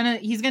 He's gonna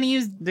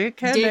use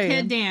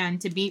Dickhead Dan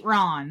to beat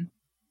Ron.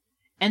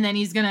 And then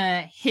he's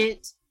gonna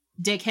hit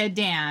Dickhead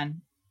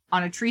Dan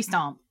on a tree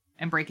stump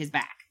and break his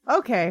back.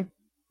 Okay.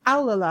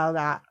 I'll allow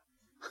that.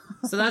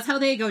 So that's how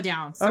they go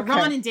down. So okay.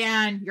 Ron and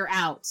Dan, you're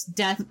out.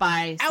 Death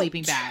by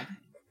sleeping bag.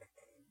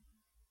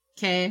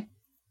 Okay.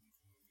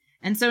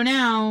 And so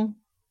now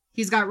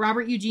he's got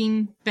Robert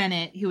Eugene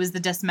Bennett, who is the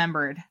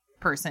dismembered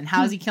person.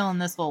 How's he killing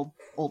this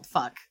old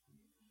fuck?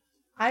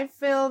 I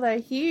feel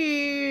that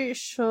he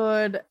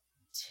should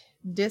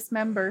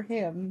dismember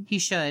him. He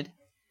should.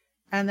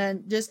 And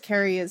then just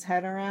carry his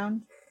head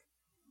around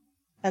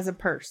as a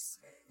purse.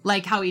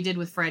 Like how he did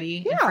with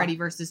Freddy in Freddy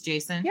versus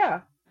Jason?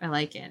 Yeah. I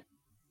like it.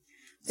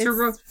 It's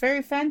a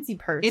very fancy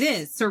purse. It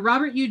is. So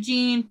Robert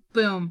Eugene,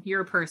 boom, you're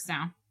a purse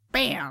now.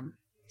 Bam.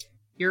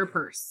 You're a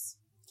purse.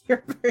 You're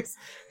a purse.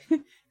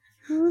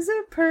 Who's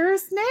a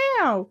purse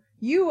now?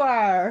 You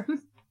are.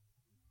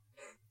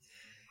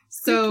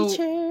 So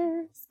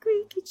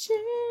squeaky Jackie Chan.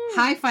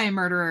 Hi-Fi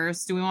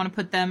murderers. Do we want to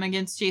put them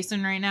against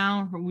Jason right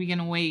now? Or are we going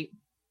to wait?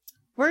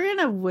 We're going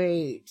to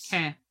wait.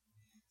 Okay.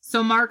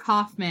 So Mark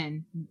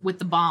Hoffman with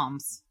the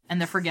bombs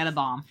and the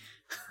Forget-A-Bomb.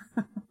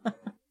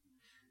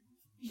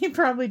 He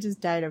probably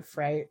just died of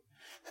fright.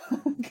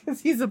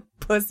 Because he's a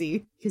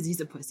pussy.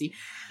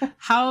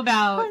 How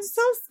about... I'm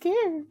so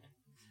scared.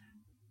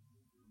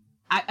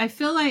 I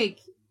feel like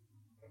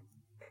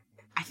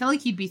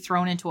he'd be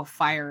thrown into a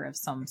fire of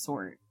some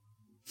sort.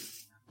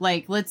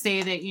 Like, let's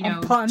say that, you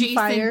know, Jason...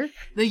 Fire?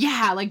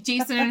 Like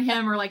Jason and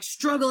him are like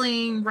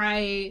struggling,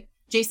 right?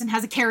 Jason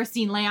has a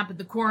kerosene lamp at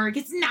the corner,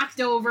 gets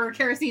knocked over,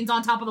 kerosine's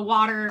on top of the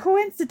water.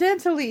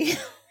 Coincidentally.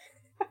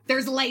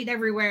 There's light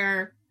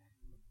everywhere.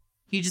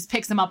 He just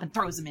picks him up and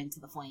throws him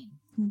into the flame.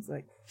 He's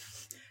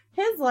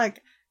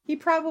like, he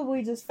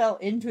probably just fell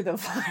into the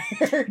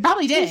fire.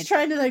 Probably did. He's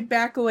trying to like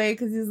back away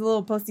because he's a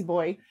little pussy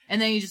boy.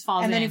 And then he just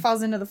falls in. And then he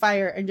falls into the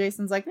fire and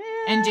Jason's like,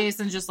 And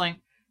Jason's just like,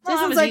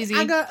 Jason's like, easy.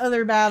 I got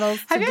other battles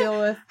to deal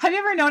with. Have you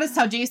ever noticed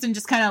how Jason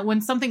just kind of,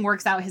 when something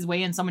works out his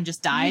way and someone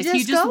just dies,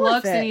 he just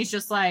looks and he's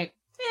just like,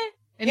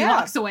 and he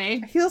walks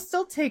away. He'll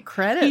still take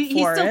credit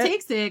he still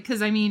takes it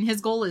because, I mean,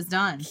 his goal is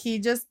done.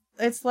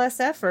 It's less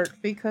effort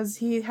because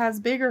he has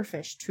bigger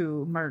fish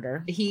to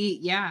murder.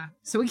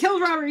 So we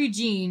killed Robert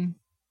Eugene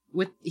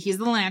he's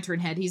the lantern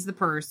head. He's the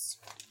purse.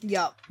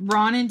 Yep.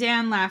 Ron and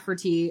Dan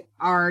Lafferty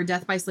are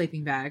death by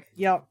sleeping bag.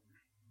 Yep.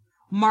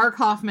 Mark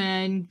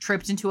Hoffman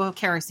tripped into a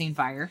kerosene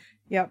fire.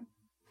 Yep.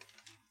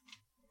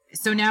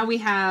 So now we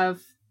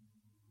have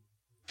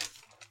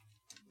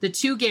the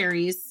two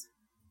Garys.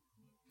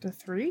 The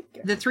three?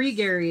 The three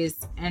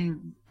Garys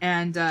and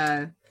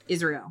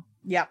Israel.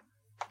 Yep.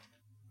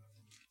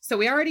 So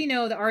we already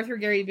know that Arthur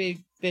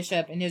Gary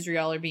Bishop and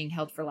Israel are being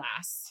held for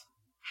last.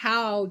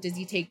 How does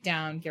he take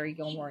down Gary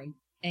Gilmore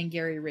and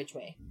Gary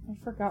Ridgway? I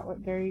forgot what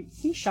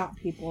he shot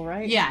people,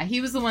 right? Yeah, he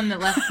was the one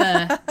that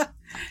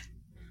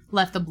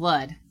left the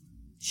blood.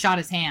 Shot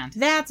his hand.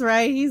 That's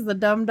right. He's the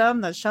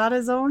dum-dum that shot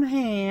his own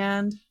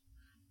hand.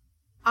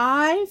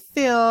 I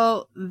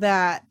feel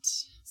that...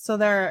 So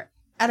they're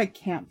at a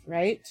camp,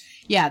 right?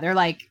 Yeah, they're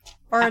like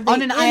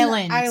on an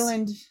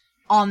island.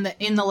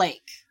 In the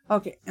lake.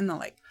 Okay, in the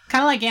lake.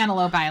 Kind of like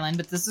Antelope Island,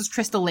 but this is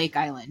Crystal Lake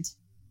Island.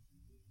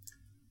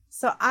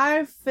 So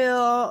I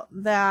feel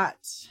that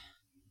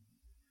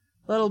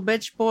little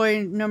bitch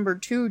boy number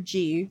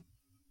 2G.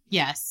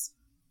 Yes.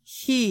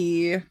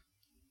 He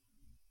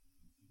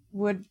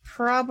would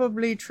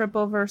probably trip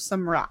over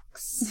some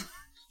rocks.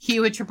 He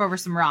would trip over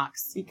some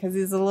rocks. Because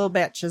he's a little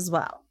bitch as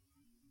well.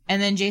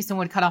 And then Jason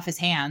would cut off his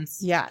hands.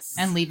 Yes.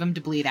 And leave him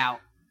to bleed out.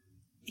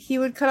 He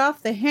would cut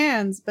off the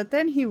hands, but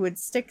then he would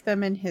stick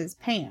them in his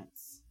pants.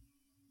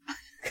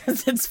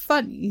 Because it's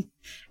funny.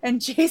 And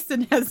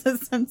Jason has a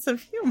sense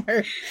of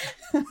humor.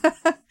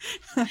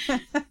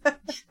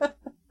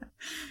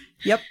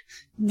 Yep.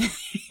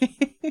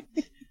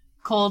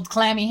 Cold,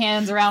 clammy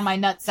hands around my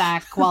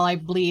nutsack while I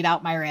bleed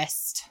out my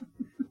wrist.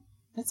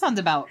 That sounds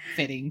about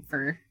fitting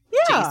for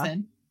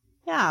Jason.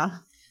 Yeah.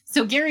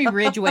 So Gary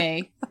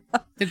Ridgway,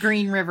 the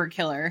Green River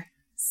Killer.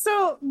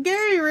 So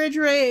Gary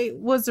Ridgway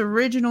was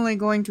originally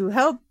going to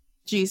help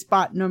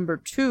G-Spot number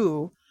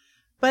 2.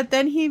 But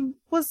then he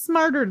was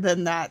smarter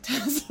than that.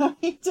 So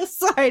he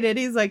decided,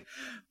 he's like,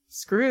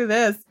 screw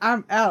this,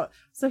 I'm out.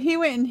 So he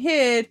went and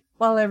hid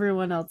while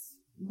everyone else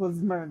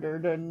was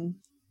murdered and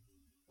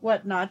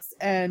whatnots.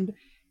 And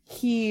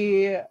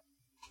he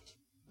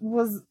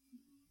was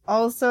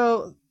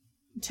also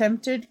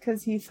tempted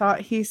because he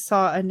thought he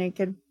saw a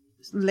naked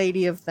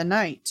lady of the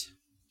night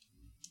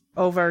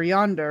over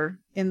yonder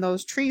in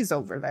those trees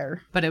over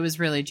there. But it was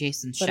really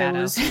Jason's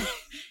shadow.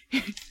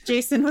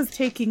 Jason was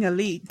taking a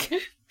leak.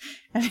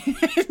 And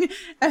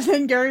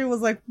then Gary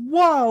was like,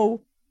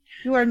 whoa,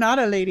 you are not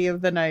a lady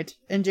of the night.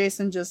 And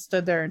Jason just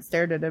stood there and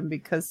stared at him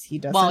because he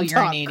doesn't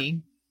talk.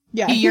 Urinating.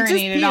 Yeah, he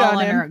urinated all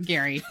under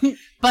Gary.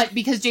 But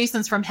because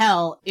Jason's from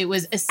hell, it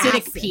was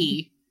acidic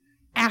pee.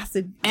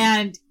 Acid.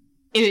 And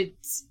it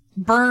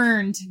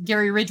burned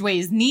Gary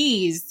Ridgway's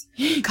knees,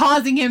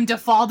 causing him to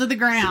fall to the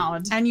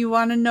ground. And you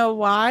want to know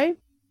why?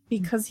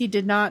 Because he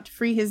did not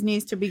free his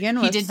knees to begin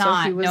with. He did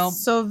not. Nope.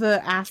 So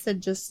the acid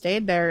just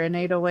stayed there and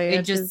ate away.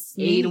 It just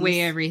ate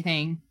away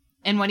everything.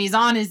 And when he's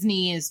on his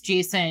knees,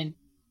 Jason,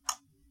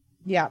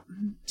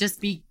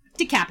 just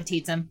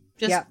decapitates him.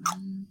 Just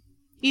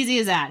easy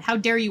as that. How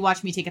dare you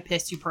watch me take a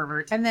piss, you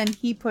pervert? And then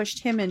he pushed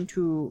him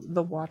into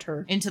the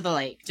water, into the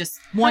lake. Just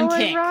one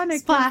kick,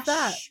 ironic splash.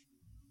 That?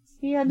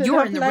 He ended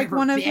up in the like river,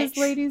 one of his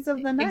ladies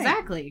of the night.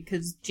 Exactly,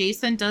 because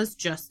Jason does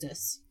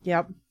justice.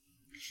 Yep.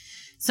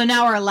 So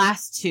now our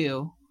last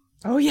two.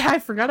 Oh, yeah, I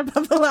forgot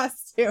about the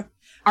last two.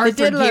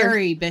 Arthur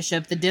Gary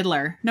Bishop, the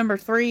Diddler. Number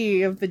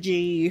 3 of the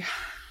G.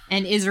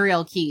 And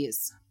Israel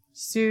Keys.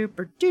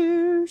 Super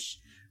douche.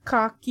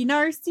 Cocky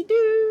narcy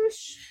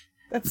douche.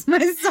 That's my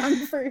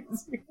song for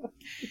Israel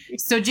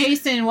Keys. So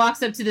Jason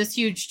walks up to this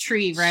huge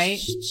tree, right?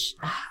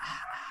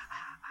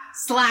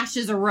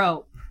 Slashes a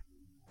rope.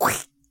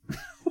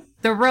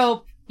 The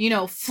rope,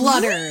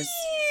 flutters.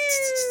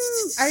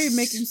 I'm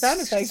making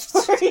sound effects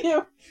for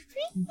you.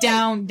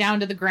 Down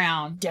to the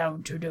ground.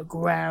 Down to the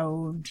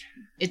ground.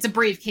 It's a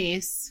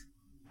briefcase.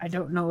 I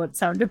don't know what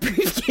sound a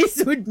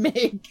briefcase would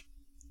make.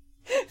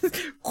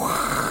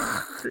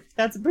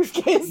 That's a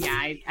briefcase.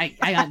 Yeah, I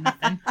got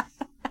nothing.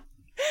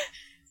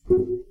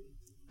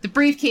 The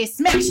briefcase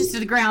smashes to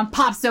the ground,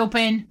 pops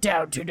open.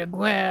 Down to the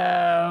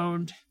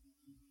ground.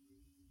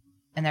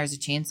 And there's a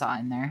chainsaw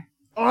in there.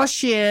 Oh,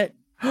 shit.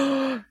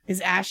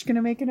 Is Ash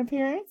gonna make an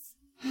appearance?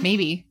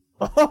 Maybe.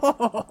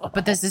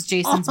 But this is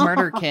Jason's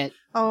murder kit.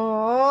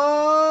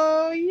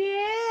 Oh,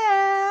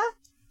 yeah.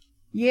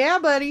 Yeah,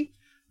 buddy.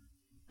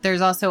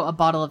 There's also a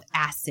bottle of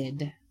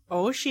acid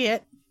Oh,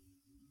 shit.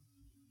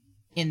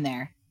 in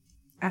there.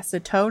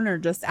 Acetone or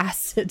just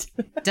acid?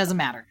 Doesn't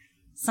matter.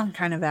 Some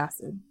kind of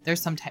acid.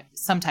 There's some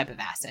type of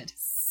acid.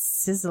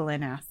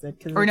 Sizzling acid.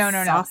 Or no.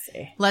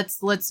 Saucy.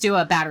 Let's do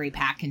a battery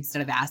pack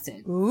instead of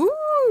acid.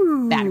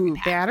 Ooh. Battery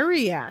pack.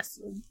 Battery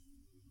acid.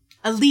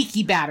 A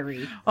leaky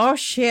battery. Oh,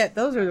 shit.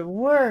 Those are the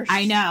worst.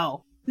 I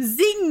know.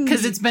 Zing!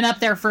 Because it's been up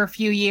there for a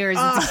few years.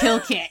 It's a kill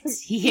kit.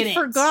 He hid it.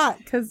 Forgot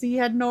because he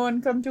had no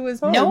one come to his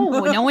home.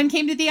 No one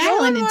came to the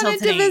island no one until wanted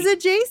today. to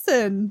visit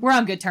Jason. We're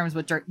on good terms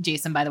with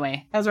Jason, by the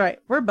way. That's right.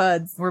 We're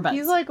buds.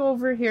 He's like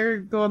over here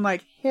going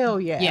like,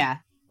 hell yeah. Yeah.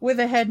 With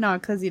a head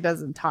nod because he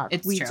doesn't talk.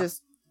 It's true.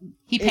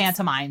 He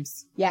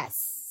pantomimes.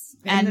 Yes.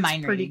 And it's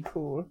mind pretty reading.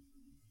 cool.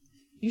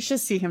 You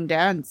should see him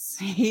dance.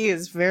 He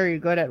is very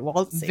good at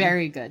waltzing.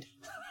 Very good.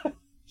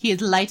 He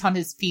is light on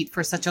his feet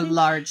for such a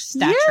large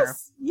stature.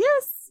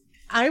 Yes.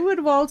 I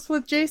would waltz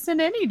with Jason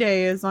any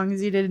day as long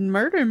as he didn't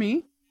murder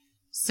me.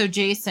 So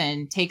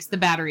Jason takes the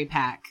battery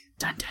pack.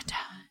 Dun, dun, dun.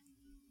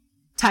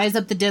 Ties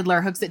up the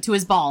diddler, hooks it to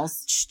his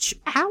balls.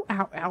 Ow,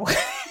 ow, ow.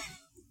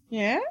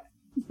 Yeah?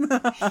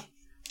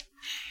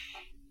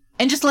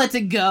 And just lets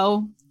it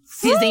go.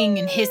 Fizzing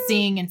and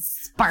hissing and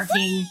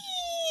sparking.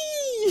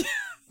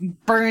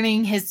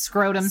 Burning his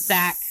scrotum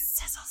sack.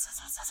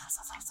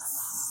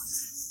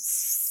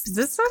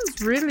 This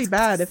sounds really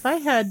bad. If I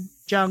had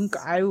junk,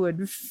 I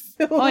would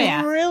feel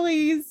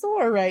really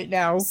sore right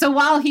now. So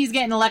while he's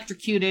getting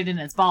electrocuted in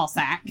his ball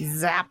sack,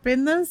 zap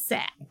in the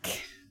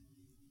sack.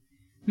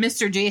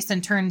 Mr. Jason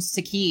turns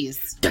to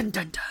Keys. Dun,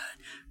 dun, dun.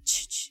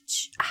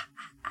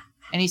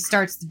 And he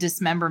starts the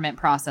dismemberment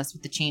process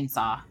with the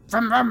chainsaw. I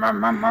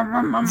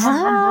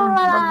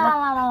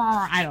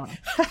don't know.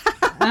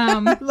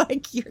 I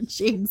like your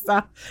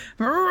chainsaw.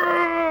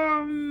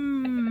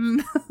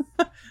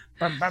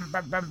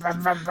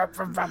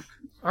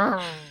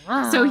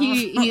 So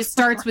he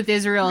starts with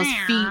Israel's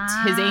feet,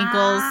 his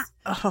ankles,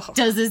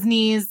 does his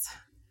knees,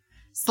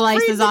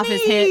 slices off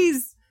his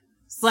hips,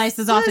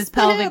 slices off his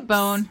pelvic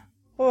bone,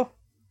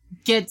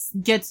 gets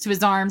to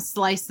his arms,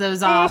 slice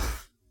those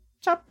off.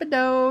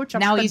 Chop-a-do, chop-a-do.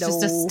 Now he's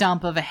just a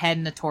stump of a head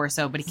and a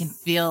torso, but he can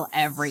feel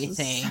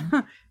everything.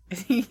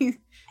 He's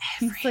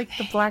like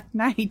the Black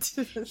Knight.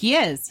 He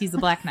is. He's the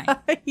Black Knight.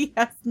 He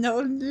has no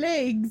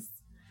legs.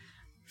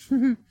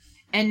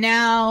 And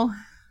now,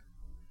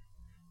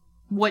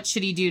 what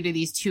should he do to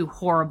these two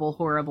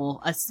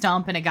horrible, a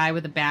stump and a guy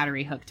with a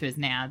battery hooked to his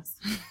nads?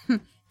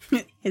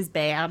 His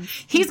bad.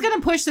 He's going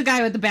to push the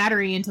guy with the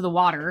battery into the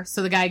water,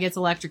 so the guy gets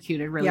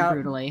electrocuted really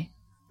brutally.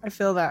 I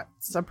feel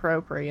that's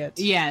appropriate.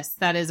 Yes,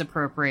 that is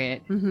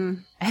appropriate. Mm-hmm.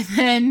 And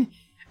then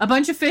a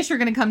bunch of fish are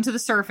going to come to the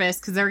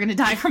surface because they're going to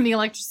die from the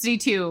electricity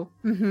too.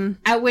 Mm-hmm.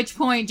 At which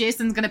point,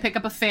 Jason's going to pick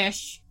up a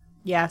fish.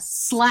 Yes.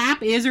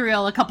 Slap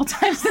Israel a couple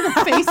times in the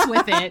face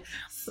with it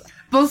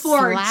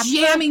before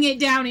jamming it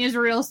down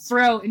Israel's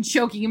throat and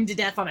choking him to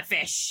death on a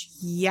fish.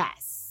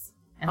 Yes.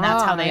 And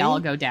that's how they all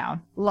go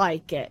down.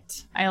 Like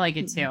it. I like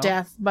it too.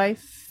 Death by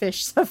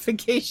fish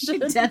suffocation.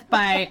 Death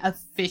by a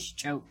fish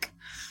choke.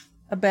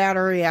 A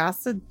battery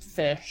acid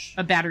fish.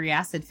 A battery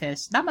acid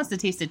fish. That must have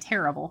tasted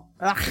terrible.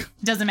 Ugh.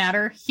 Doesn't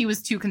matter. He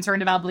was too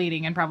concerned about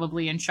bleeding and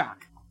probably in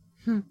shock.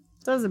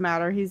 Doesn't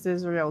matter. He's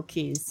Israel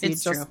Keys.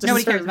 It's true.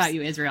 Nobody cares about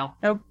you, Israel.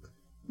 Nope.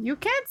 You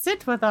can't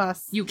sit with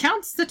us. You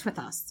can't sit with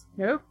us.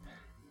 Nope.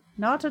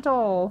 Not at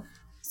all.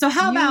 So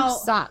how about... You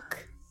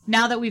suck.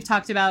 Now that we've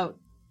talked about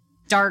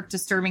dark,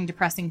 disturbing,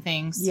 depressing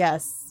things.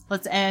 Yes.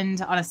 Let's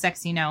end on a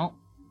sexy note.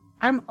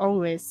 I'm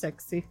always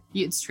sexy.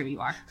 It's true,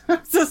 you are.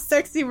 I'm so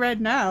sexy right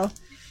now.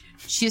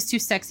 She is too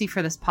sexy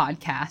for this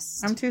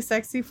podcast. I'm too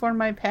sexy for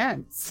my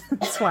pants.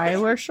 That's why I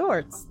wear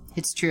shorts.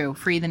 It's true.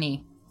 Free the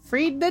knee.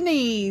 Freed the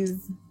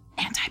knees.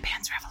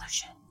 Anti-pants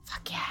revolution.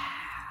 Fuck yeah.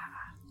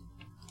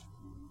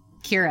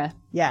 Kira.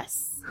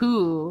 Yes.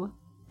 Who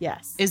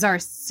Yes. is our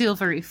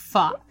silvery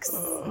fox?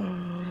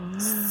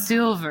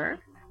 Silver.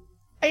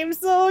 I'm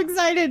so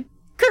excited.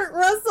 Kurt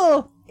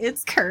Russell.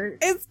 It's Kurt.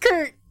 It's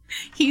Kurt.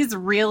 He's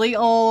really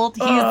old.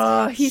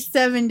 He's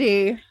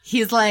 70.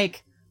 He's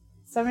like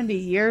 70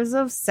 years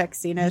of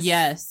sexiness.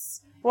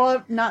 Yes.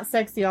 Well, not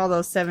sexy all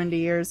those 70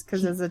 years,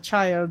 because as a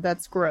child,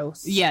 that's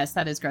gross. Yes,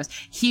 that is gross.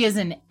 He is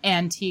an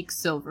antique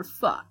silver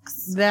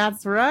fox.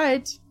 That's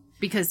right.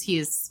 Because he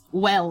is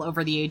well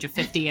over the age of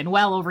 50 and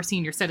well over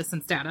senior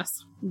citizen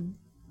status.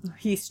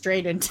 He's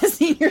straight into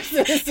senior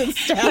citizen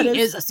status. He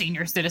is a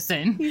senior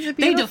citizen.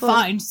 They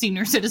defined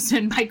senior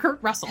citizen by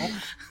Kurt Russell.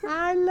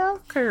 I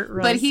love Kurt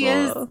Russell.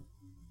 But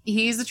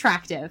he's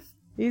attractive.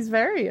 He's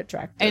very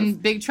attractive.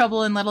 And Big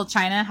Trouble in Little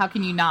China, how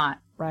can you not?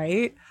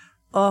 Right?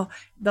 Oh,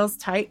 those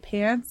tight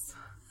pants.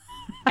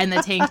 And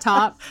the tank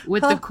top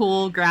with the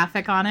cool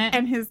graphic on it.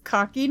 And his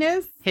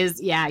cockiness. He's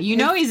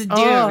a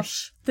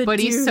douche. But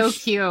he's so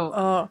cute.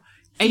 Oh.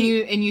 And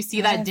you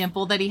see that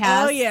dimple that he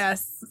has? Oh,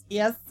 yes.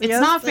 Yes. It's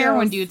not fair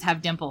when dudes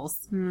have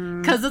dimples.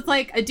 Because it's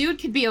like, a dude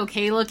could be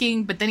okay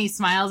looking, but then he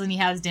smiles and he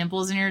has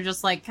dimples, and you're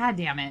just like, God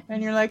damn it.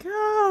 And you're like,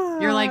 oh.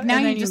 You're like, now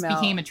you just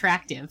became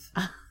attractive.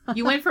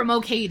 You went from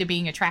okay to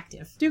being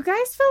attractive. Do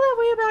guys feel that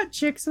way about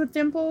chicks with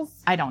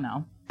dimples? I don't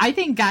know. I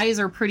think guys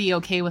are pretty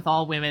okay with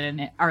all women,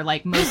 and are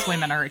like, most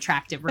women are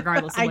attractive,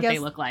 regardless of what they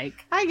look like.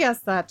 I guess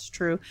that's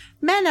true.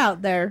 Men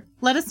out there,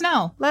 let us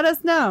know. Let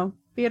us know.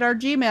 Be it our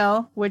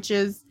Gmail, which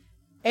is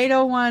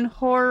 801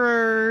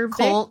 horror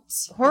cult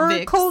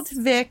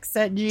vix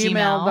at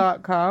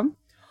gmail.com,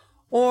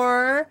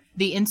 or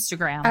the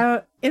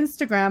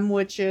Instagram,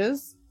 which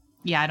is,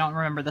 I don't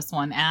remember this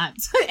one, at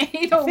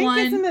 801. I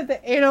think isn't it the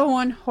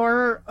 801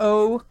 horror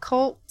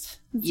cult?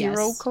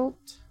 Zero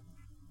cult?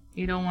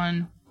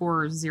 801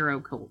 horror zero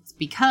cult,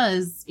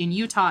 because in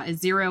Utah a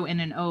 0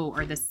 and an O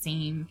are the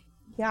same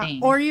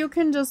thing. Or you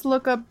can just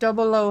look up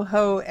 00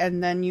 ho,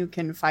 and then you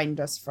can find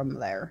us from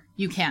there.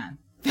 You can.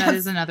 That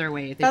is another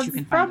way that you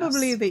can find us. That's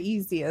probably the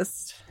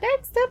easiest.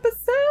 Next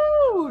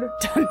episode!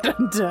 Dun,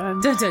 dun, dun.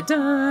 Dun, dun,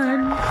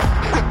 dun.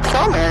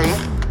 So, Mary.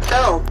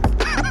 So,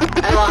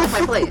 I lost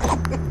my place.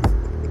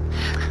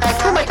 I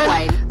turned my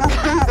light.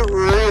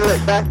 Reel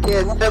it back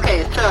in.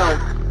 Okay, so.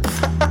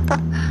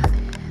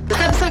 This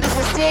episode is a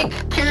mistake.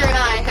 Kira and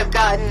I have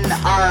gotten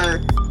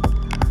our...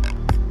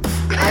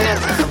 I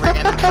gotta start over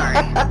again. I'm sorry.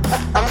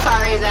 I'm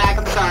sorry, Zach.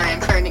 I'm sorry.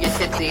 I'm starting to get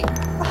tipsy.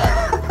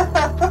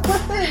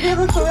 You're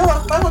supposed to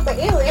have fun with the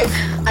alien.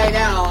 I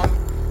know.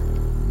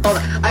 Hold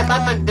on. I'm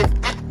on the...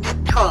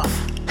 Hold on.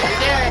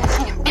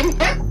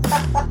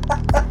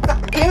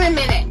 Give me a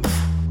minute.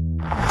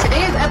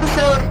 Today's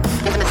episode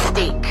is a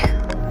mistake.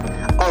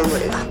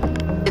 Always.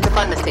 It's a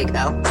fun mistake,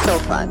 though. So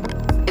fun.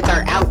 It's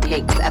our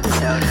outtakes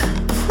episode.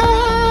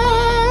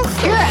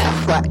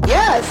 Kira,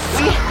 yes!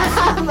 We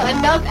have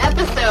enough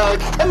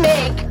episodes to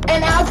make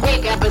an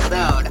outtake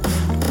episode.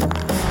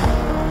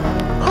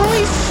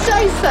 Holy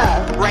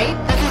shisa! Right?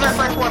 This is our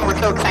first one. We're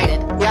so excited.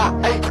 Yeah,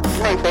 it's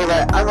my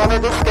favorite. I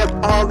wanted to skip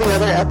all the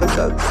other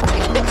episodes to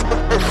get to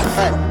this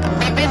one.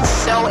 We've been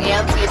so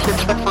antsy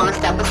since the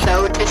first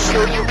episode to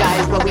show you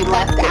guys what we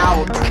left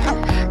out.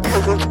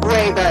 Because it's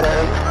way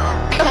better.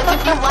 Because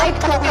if you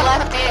liked what we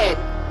left in,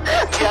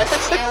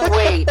 just you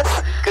wait,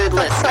 good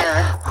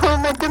listener. Oh,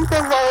 my dimples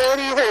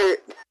already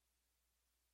hurt.